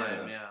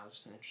time. Yeah, it was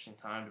just an interesting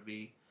time to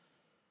be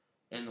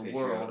in the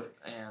world.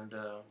 And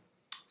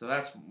so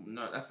that's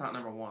not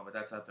number 1, but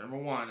that's up there.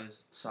 Number 1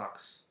 is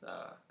Sox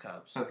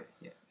Cubs. Okay,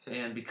 yeah.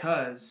 And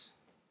because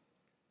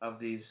of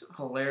these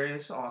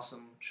hilarious,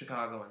 awesome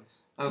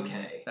Chicagoans,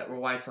 that were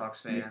White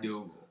Sox fans,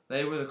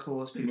 they were the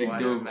coolest people I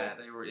ever met.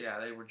 They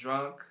were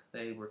drunk.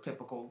 They were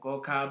typical go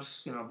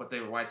Cubs, but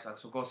they were White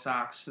Sox. So go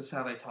Sox. That's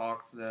how they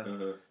talked.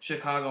 The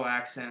Chicago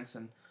accents,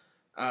 and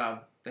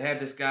they had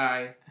this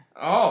guy.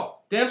 Oh,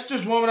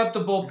 Dempster's warming up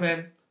the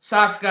bullpen.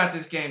 Sox got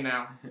this game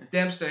now.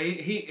 Dempster,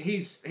 he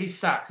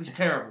sucks. He's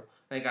terrible.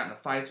 They got into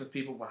fights with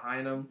people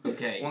behind him.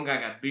 Okay. One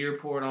guy got beer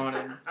poured on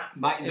him.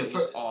 It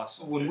was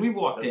awesome. When we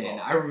walked in,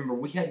 I remember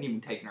we hadn't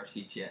even taken our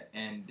seats yet,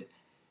 and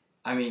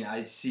I mean,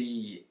 I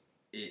see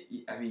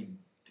it. I mean,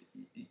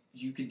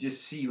 you could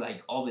just see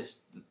like all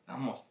this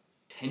almost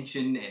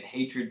tension and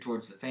hatred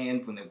towards the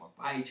fans when they walked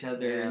by each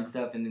other and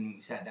stuff. And then when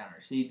we sat down in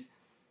our seats,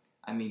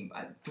 I mean,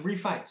 3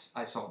 fights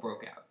I saw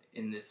broke out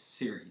in this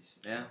series.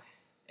 Yeah.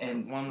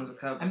 And one was a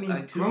Cubs. I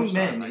mean, grown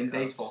men in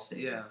baseball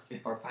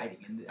stadiums are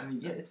fighting. And I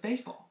mean, it's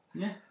baseball.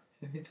 Yeah.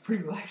 It's a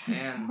pretty relaxing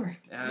sport.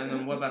 And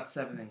then what about the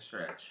 7-inning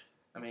stretch?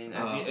 I mean,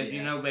 if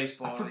you know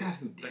baseball, I forgot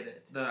who did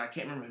it. I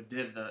can't remember who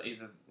did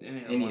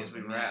any of the ones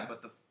we were at,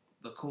 but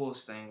the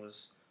coolest thing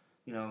was,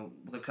 you know,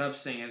 the Cubs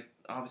sing it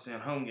obviously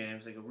on home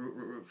games. They go root,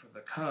 root, root for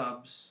the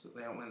Cubs.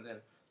 They don't win then,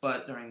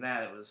 but during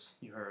that it was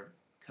you heard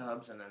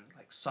Cubs and then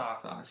like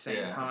Sox at the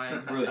same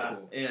time. Really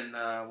cool. In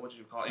what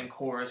you call it? In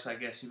chorus, I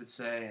guess you would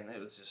say, and it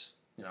was just,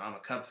 you know, I'm a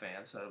Cub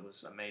fan, so it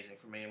was amazing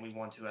for me, and we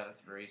won 2 out of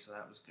 3, so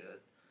that was good.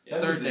 Yeah,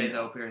 Third day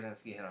though,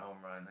 Pierzynski hit a home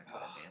run. That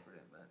kind of dampened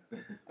it,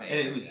 but and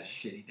it was a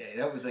shitty day.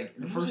 That was like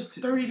the first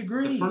 30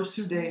 degrees. The first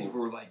 2 days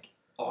were like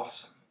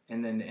awesome,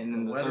 and then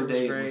the third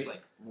day it was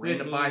like rainy. We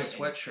had to buy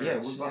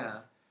sweatshirts.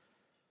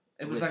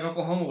 It was like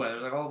Oklahoma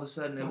weather. Like all of a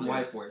sudden it was. My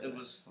wife wears it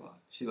was.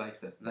 She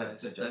likes it.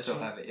 Nice. I still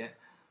have it. Yeah.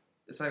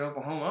 It's like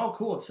Oklahoma. Oh,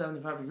 cool! It's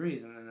 75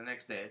 degrees, and then the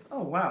next day,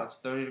 oh wow, it's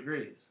 30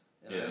 degrees.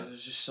 You know, it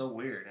was just so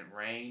weird. It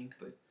rained,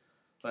 but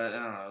I don't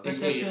know. It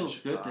feels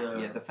good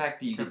to the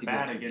fact that you get to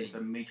bat go against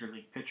a major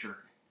league pitcher.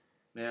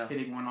 Yeah.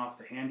 Hitting one off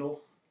the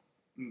handle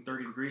in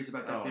 30 degrees,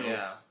 about that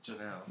feels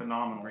just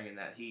phenomenal. Bringing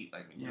that heat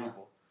like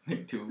McDougal.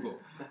 McDougal.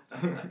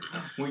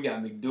 We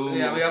got McDougal.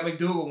 Yeah, we got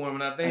McDougal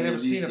warming up. They ain't never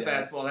seen a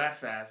fastball that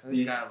fast. And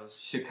this guy was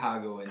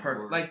Chicagoans.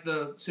 Like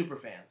the super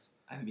fans.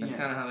 I mean, that's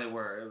kind of how they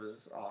were. It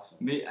was awesome.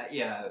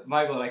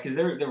 Michael and I, because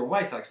they were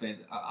White Sox fans,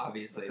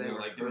 obviously. They were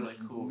like really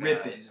cool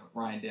ripping guys.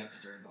 Ryan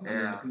Dempster.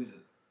 Yeah.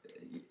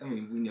 I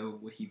mean, we know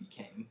what he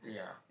became.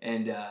 Yeah.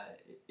 And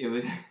it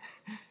was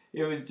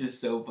it was just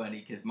so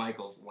funny because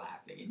Michael's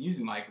laughing, and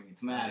usually Michael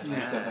gets mad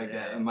and stuff like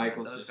that, and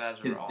Michael's those just guys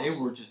because were they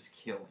awesome. were just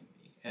killing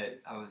me. And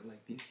I was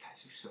like, these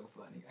guys are so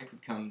funny. I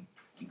could come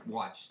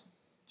watch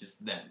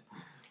just them.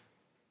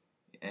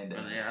 And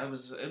it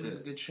was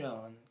a good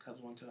show, and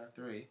Cubs won 2 out of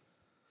 3.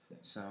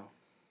 So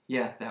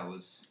yeah, that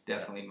was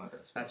definitely my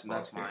best. That's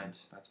mine.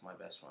 That's my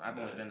best one. I've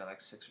only been to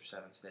like 6 or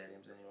 7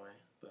 stadiums anyway,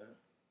 but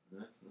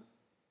that's nice.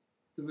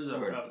 There was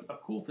a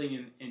cool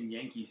thing in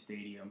Yankee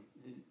Stadium.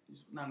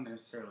 It's not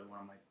necessarily one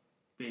of my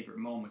favorite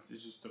moments.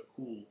 It's just a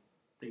cool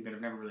thing that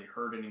I've never really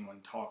heard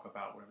anyone talk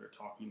about when they're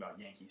talking about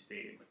Yankee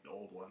Stadium, like the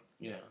old one.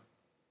 Yeah.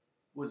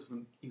 Was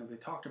when they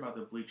talked about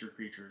the bleacher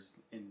features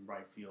in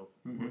right field,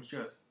 which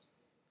it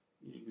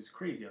was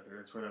crazy out there.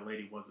 That's where that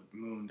lady was at the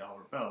moon,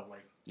 Albert Bell.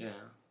 Like,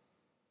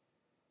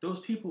 those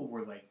people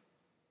were like,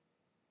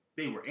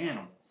 they were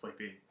animals. Like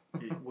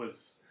it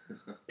was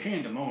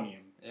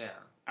pandemonium.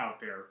 Out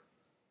there.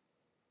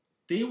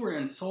 They were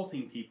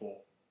insulting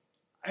people.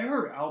 I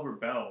heard Albert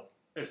Bell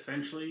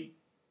essentially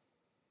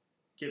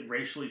get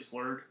racially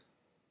slurred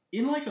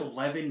in like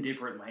 11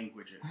 different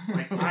languages.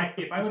 Like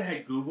if I would have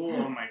had Google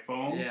on my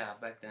phone,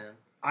 back then,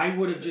 I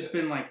would have just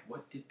been like,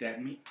 "What did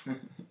that mean?"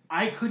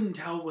 I couldn't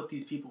tell what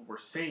these people were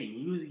saying.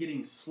 He was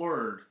getting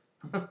slurred,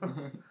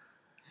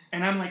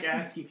 and I'm like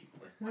asking people,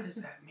 like, "What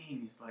does that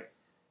mean?" He's like,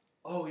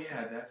 "Oh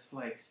yeah, that's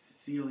like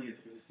Sicilian.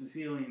 It's a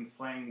Sicilian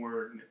slang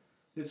word." And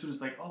this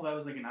was like, "Oh, that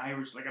was like an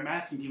Irish." Like I'm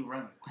asking people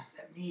around, like, "What does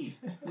that mean?"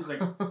 He's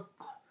like,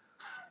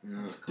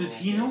 "Does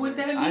he know what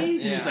that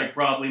means?" He was like,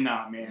 "Probably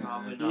not, man.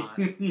 Probably not."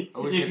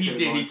 If he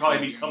did, he'd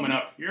probably be coming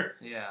up here.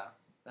 Yeah,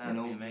 that'd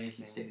be amazing.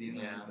 Yankee Stadium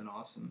would have been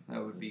awesome.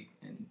 That would be,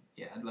 and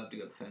I'd love to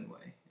go to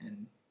Fenway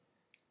and.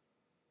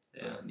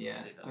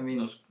 I mean,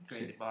 those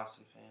crazy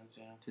Boston fans,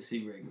 to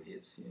see Wrigley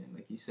is,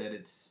 like you said,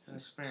 it's an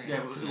experience.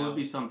 Yeah, it would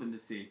be something to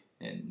see,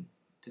 and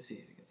to see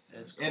it against.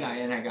 It's cool.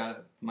 And I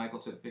got Michael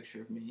took a picture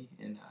of me,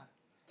 and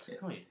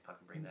oh, you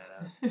fucking bring that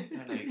up.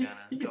 I know you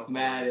he gets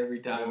mad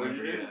every time I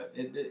bring it up.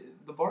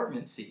 The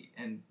Bartman seat,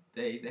 and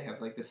they have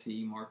like the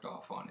C marked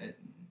off on it.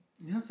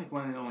 And, it's like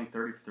one of the only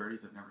 30 for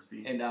 30s I've never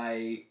seen. And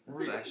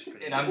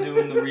I'm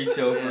doing the reach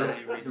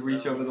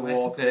over, the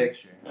wall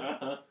pick.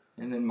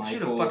 And then Michael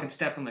should have fucking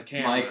stepped on the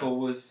camera. Michael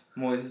was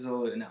Moises.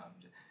 No.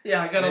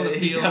 Yeah, I got on the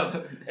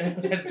field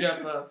and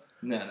jump up.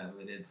 No,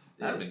 but it's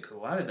that'd have been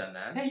cool. I'd have done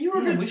that. Hey, you were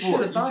a good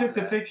sport. You took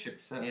the picture.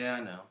 So. Yeah,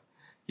 I know.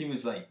 He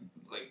was like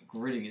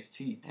gritting his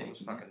teeth. I was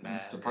fucking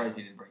mad. I'm surprised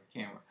he didn't break the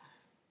camera.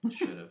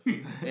 Should have.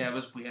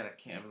 Yeah, we had a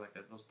camera, like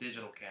those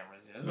digital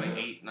cameras. It was like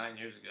 8-9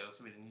 years ago,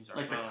 so we didn't use our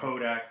phone. Like the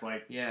Kodak,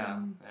 like.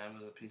 Yeah, that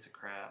was a piece of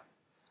crap.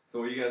 So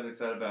what are you guys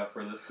excited about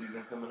for this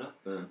season coming up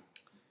then?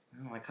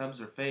 Well, my Cubs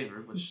are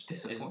favored, which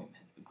is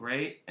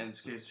great, and it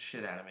scares the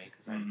shit out of me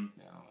because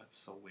it's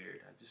so weird.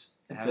 I just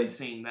haven't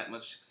seen that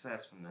much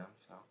success from them.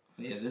 So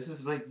yeah, this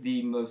is like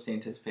the most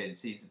anticipated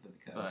season for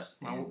the Cubs.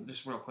 But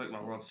just real quick, my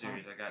World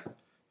Series, I got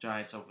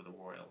Giants over the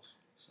Royals.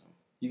 So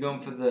you going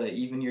for the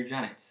even year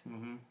Giants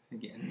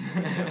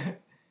again?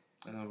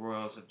 And the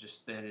Royals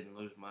they didn't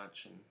lose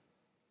much, and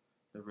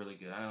they're really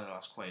good. I know they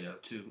lost Cueto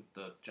to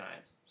the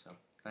Giants, so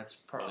that's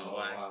partly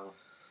why. Wow.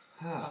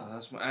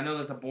 So I know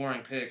that's a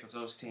boring pick because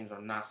those teams are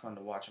not fun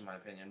to watch in my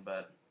opinion,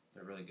 but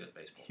they're really good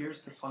baseball.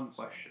 Here's the fun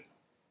question.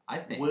 I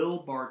think. Will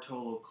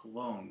Bartolo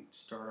Colon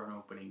start on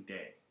opening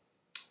day?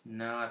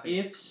 No, I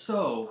think. If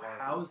so,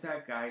 how's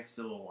that guy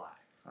still alive?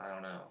 I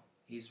don't know.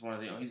 He's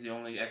the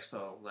only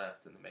Expo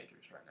left in the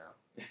majors right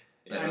now.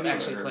 Yeah, I That mean,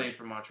 actually played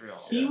for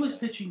Montreal. He was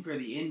pitching for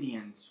the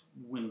Indians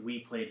when we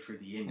played for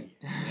the Indians.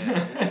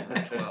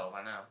 Yeah, 12.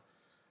 I know.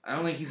 I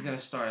don't think he's going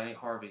to start. I think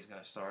Harvey's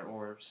going to start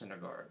or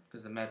Syndergaard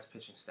because the Mets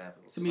pitching staff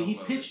is. I mean, he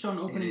loaded. pitched on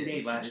opening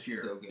day last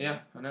year. So good. Yeah,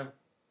 I know.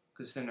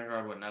 Because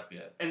Syndergaard wasn't up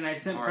yet. And I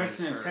sent Harvey's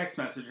Preston a hurt. text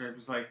message. I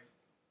was like,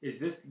 "Is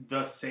this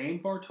the same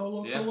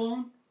Bartolo Yeah.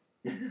 Colon?"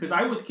 Because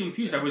I was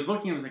confused. I was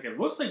looking. I was like, "It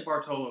looks like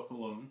Bartolo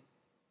Colon,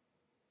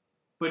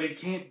 but it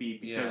can't be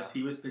because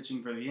he was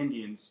pitching for the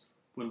Indians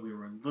when we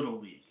were in Little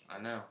League." I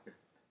know.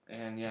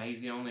 And yeah,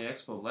 he's the only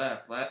Expo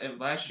left.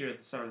 Last year at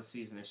the start of the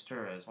season,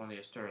 Esturras, one of the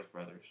Esturras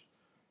brothers,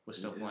 was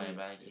still playing,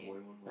 but I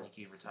think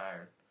he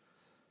retired.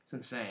 It's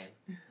insane.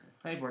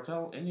 Hey,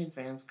 Bartolo, Indian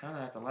fans kind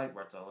of have to like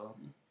Bartolo.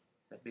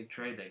 That big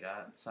trade they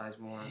got,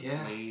 Sizemore,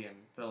 Lee, and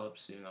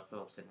Phillips, even though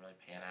Phillips didn't really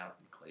pan out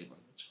in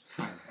Cleveland, which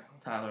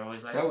Tyler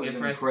always likes to get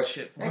pressed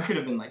shit for. That could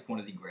have been like one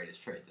of the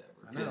greatest trades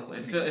ever. I know. I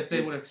mean, If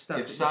they would have stuck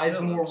if to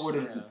Sizemore would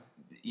Phillips,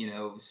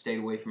 have, stayed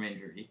away from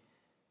injury,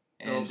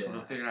 Phillips would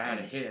have figured out how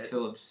to hit.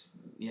 Phillips,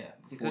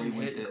 before he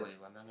went to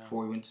Cleveland, I know.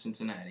 before he went to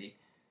Cincinnati,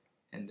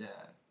 and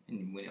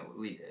we know what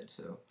Lee did.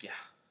 So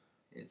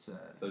it's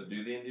So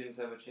do the Indians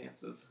have a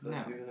chance this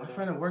season? My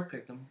friend at work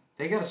picked them.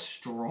 They got a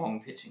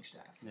strong pitching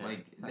staff. Yeah,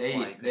 like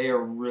that's they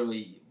are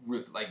really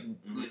like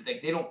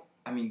they don't.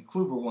 I mean,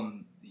 Kluber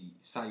won the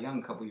Cy Young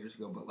a couple years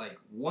ago, but like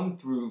 1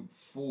 through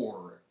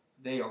 4,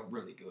 they are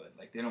really good.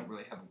 Like they don't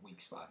really have a weak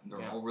spot.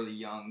 They're all really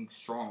young,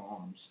 strong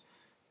arms,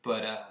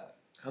 but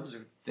Cubs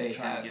are they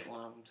trying have to get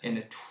one of them too. an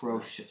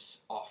atrocious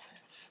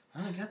offense.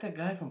 Oh, they got that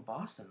guy from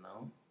Boston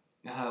though.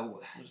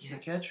 Who's the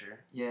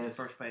catcher? Yes,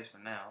 First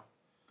baseman now.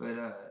 but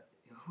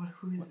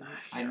who is it?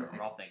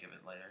 I'll think of it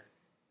later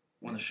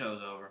when the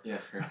show's over. Yeah,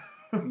 sure.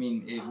 I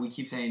mean, we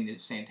keep saying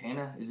it's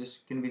Santana. Is this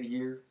going to be the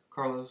year,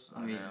 Carlos?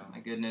 I mean, know. my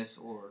goodness.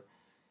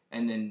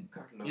 And then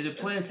Either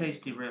play a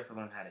tasty riff or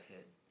learn how to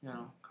hit. You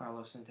know,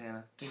 Carlos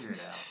Santana. Figure it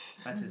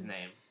out. That's his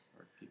name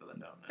for people that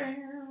don't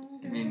know.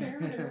 I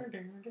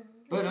mean,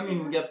 but I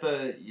mean, we got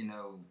the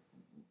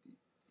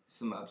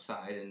some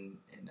upside and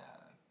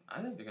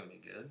I think they're gonna be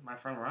good. My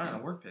friend Ryan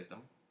at work picked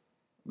them.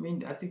 I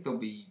mean, I think they'll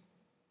be.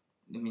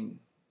 I mean,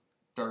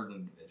 3rd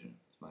in the division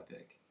is my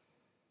pick,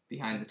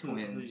 behind the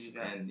Twins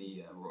and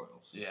the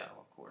Royals. Yeah,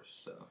 of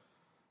course. So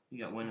you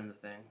got winning the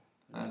thing.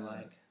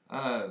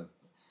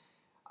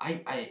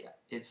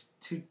 It's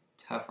too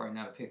tough right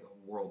now to pick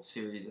a World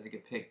Series. I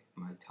could pick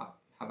my top.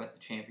 How about the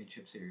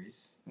Championship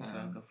Series? Okay,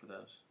 go for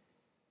those.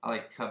 I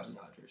like Cubs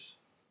Dodgers.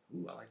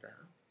 Ooh, I like that.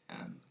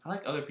 I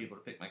like other people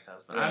to pick my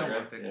Cubs, but Yeah, I don't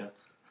want to pick them.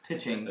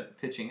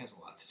 Pitching has a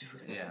lot to do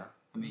with it. Yeah.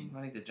 I mean,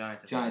 I think the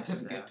Giants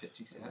have a good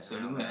pitching staff, Yeah, so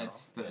do the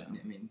Mets, but yeah.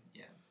 I mean,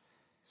 yeah.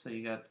 So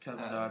you got Cubs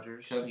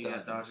Dodgers. Cubs, You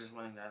got Dodgers. Dodgers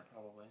winning that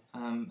probably.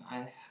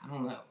 I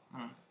don't know.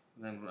 And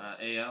then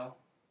AL.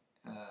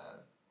 Uh,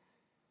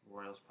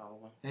 Royals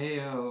probably.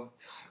 God,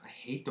 I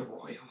hate the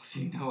Royals.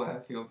 You know how I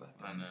feel about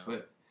them. I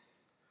know.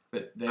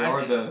 But they I are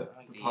think the I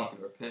like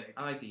popular pick.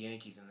 I like the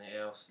Yankees and the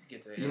AL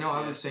get to the You know, I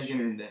ALCS was this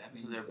thinking year. that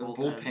So their the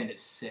bullpen. bullpen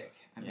is sick.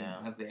 I mean,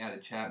 Yeah. they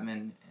added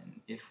Chapman, and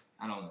if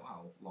I don't know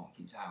how long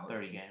he's out.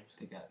 30 games.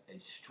 They got a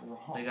strong.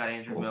 They got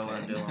Andrew Miller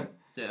and bullpen.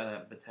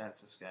 Dylan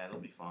Betances guy. They'll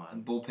be fine.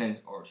 And bullpens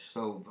are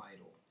so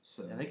vital.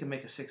 So Yeah, they can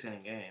make a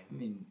 6-inning game. I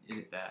mean,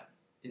 That.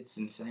 it's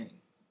insane.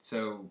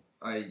 So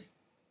I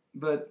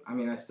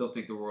still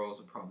think the Royals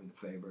are probably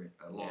the favorite.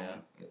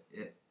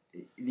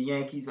 The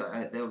Yankees,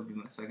 that would be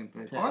my second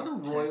pick. Are the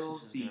Texas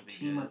Royals is the gonna be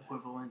team good.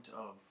 equivalent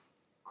of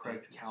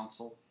Craig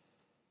Counsell?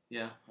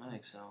 Yeah, I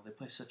think so. They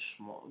play such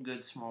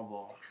good small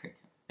ball.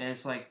 And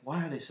it's like,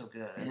 why are they so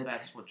good? And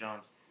that's what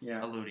John's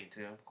alluding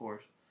to, of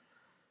course.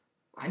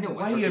 I know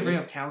Why do you bring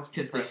up Counsell?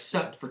 Because they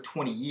sucked for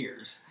 20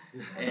 years,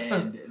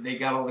 and they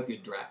got all the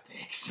good draft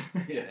picks.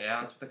 Yeah,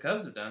 that's what the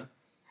Cubs have done.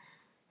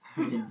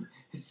 I mean,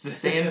 it's the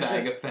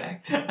sandbag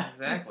effect.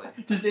 Exactly.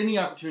 Just any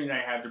opportunity I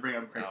have to bring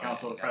up Craig Oh,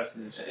 Counsell yeah, to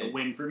Preston is just a Hey.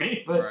 win for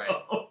me. But- Right.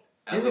 So.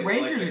 Yeah, the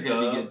Rangers are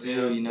gonna be good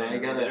too. You know, they I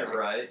gotta- did it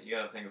right. You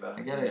gotta think about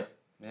it.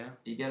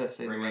 You gotta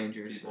say Bring the up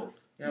Rangers. people.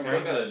 Yeah, You still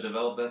gotta Rangers.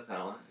 develop that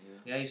talent.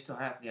 Yeah, you still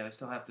have. Yeah, they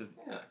still have to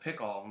Yeah.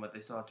 pick all of them, but they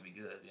still have to be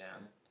good. Yeah,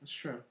 that's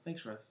true.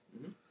 Thanks, Russ.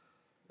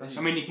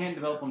 I mean, you can't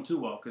develop them too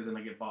well because then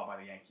they get bought by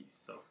the Yankees.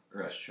 So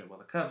Right. That's true. Well,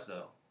 the Cubs,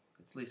 though,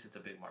 at least it's a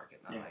big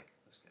market, not Yeah. like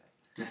this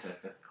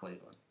guy,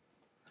 Cleveland.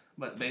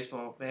 But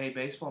baseball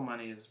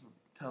money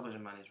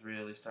television money is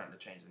really starting to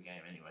change the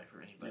game anyway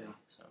for anybody. Yeah.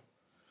 So,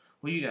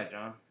 who you got,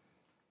 John?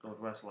 Go with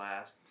Russ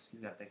last.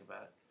 He's got to think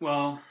about it.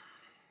 well,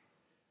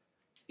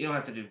 You don't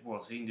have to do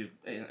Worlds. So you can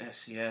do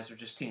SCS or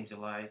just teams you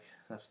like.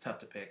 That's tough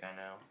to pick, I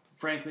know.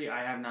 frankly,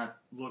 I have not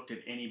looked at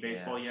any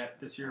baseball yet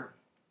this year.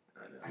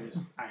 I know.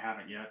 I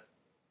haven't yet.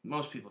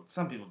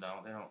 Some people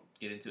don't. They don't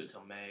get into it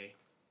until May,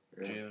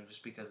 Really? June,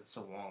 just because it's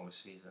so long of a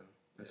season.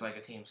 It's like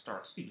a team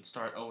starts. You could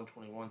start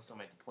 0-21, still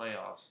make the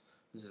playoffs.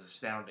 This is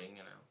astounding,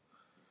 you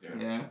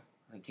know. Yeah.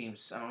 Like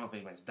teams, I don't know if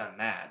anybody's done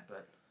that,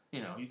 but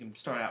you know, you can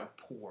start out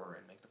poor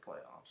and make the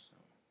playoffs. So.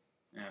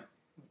 Yeah.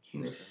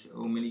 There's Houston.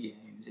 so many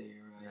games.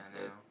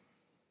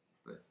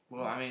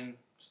 Well, I mean,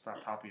 just off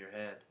the top of your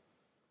head.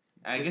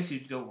 I guess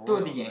you'd go Throw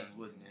Royals, the Yankees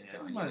wouldn't in you?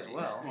 there, John. Might as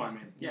well. Well, I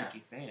mean, yeah.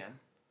 Yankee fan.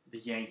 The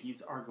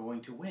Yankees are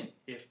going to win.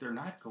 If they're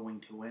not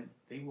going to win,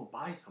 they will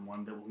buy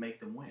someone that will make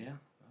them win. Yeah,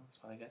 well, that's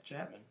why I got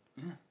Chapman.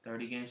 Yeah.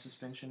 30-game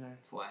suspension there.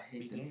 That's why I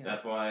hate them.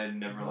 That's why I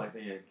never liked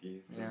the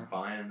Yankees. Just Yeah.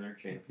 buying their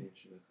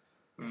championships.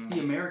 It's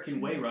the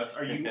American way, Russ.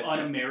 Are you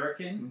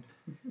un-American?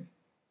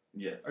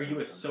 Yes. Are you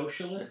a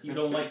socialist? You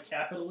don't like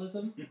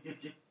capitalism?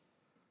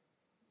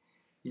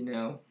 You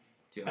know,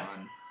 John.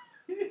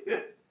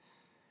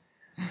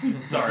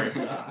 Sorry.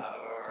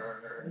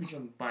 There's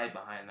some bite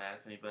behind that.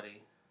 If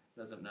anybody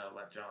doesn't know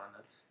about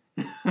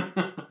John,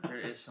 there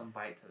is some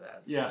bite to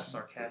that. Some Yeah.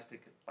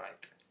 sarcastic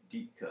bite.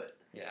 Deep cut.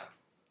 Yeah.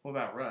 What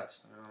about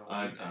Russ? I don't know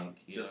what you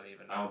think. You don't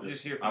even know. I'll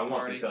Just here for I the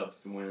want party. the Cubs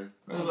to win.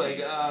 I was like,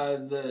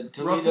 the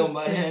Toledo Russ's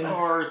Mudhens.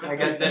 are I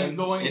got them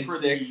going in for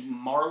 6. the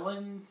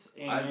Marlins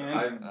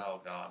and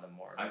Oh God, the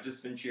Marlins. I've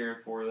just been cheering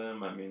for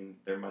them. I mean,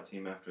 they're my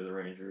team after the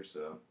Rangers,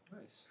 so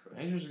Nice.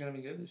 Rangers are gonna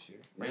be good this year.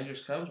 Yeah.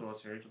 Rangers Cubs World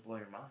Series will blow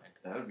your mind.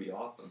 that would be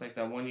awesome. It's like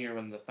that one year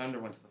when the Thunder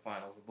went to the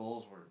finals. The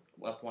Bulls were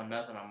up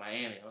 1-0 on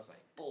Miami. I was like,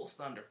 Bulls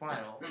Thunder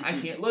final. I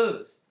can't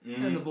lose.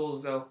 Mhm. And the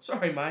Bulls go,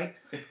 sorry, Mike.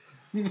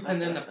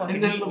 And then the fucking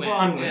And then Heat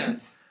LeBron win.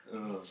 wins.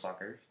 Ugh.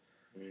 Fuckers.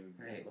 Mm.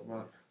 I hate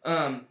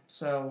LeBron.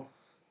 So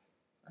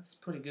that's a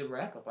pretty good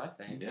wrap up, I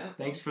think. Yeah.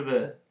 Thanks for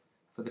the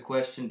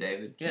question,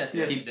 David. Yes,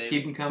 keep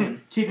David. them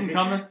coming. keep them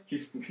coming.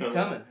 Keep them Keep coming.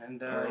 coming. And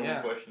Throw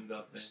yeah. questions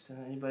out there. Just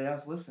anybody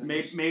else listening.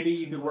 Maybe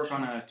you some could work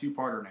on questions. a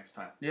 2-parter next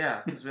time.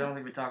 Yeah, because we don't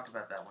think we talked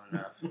about that one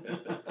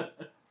enough.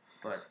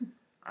 But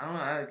I don't know.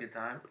 I had a good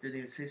time. Didn't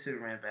even see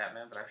Superman,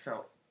 Batman, but I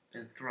felt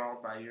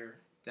enthralled by your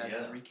guys'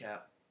 Yeah. recap.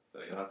 So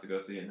you'll have to go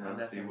see it now I'll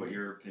and see what definitely.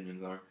 your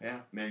opinions are.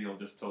 Yeah. Maybe you'll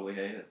just totally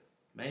hate it.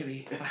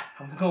 Maybe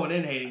I'm going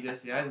in hating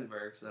Jesse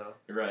Eisenberg, so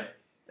You're right.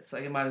 it's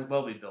like it might as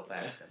well be Bill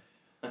Paxton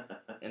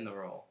in the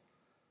role.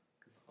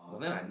 Well,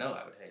 then I know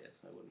I would hate it,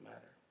 so it wouldn't matter.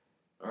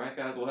 All right,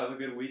 guys. We'll have a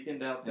good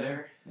weekend out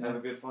there. Yeah. Have a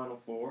good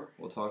Final Four.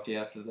 We'll talk to you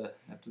after the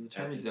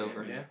tourney's the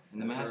over. Yeah.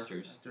 And the After-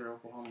 Masters. After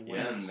Oklahoma Yeah,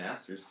 wins. and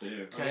Masters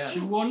too. Oh, yeah. Catch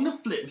you on the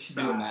flip We should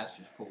do a side.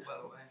 Masters pool,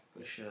 by the way.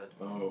 We should.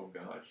 Oh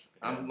gosh.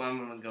 I'm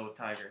going to go with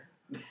Tiger.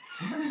 Alright,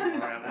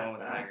 I'm going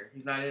with Tiger.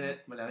 He's not in it,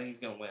 but I think he's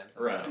going to win.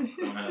 So Right.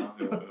 Somehow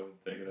he'll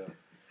take it up.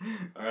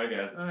 All right,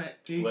 guys.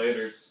 Alright, peace.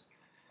 Laters.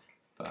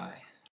 Bye.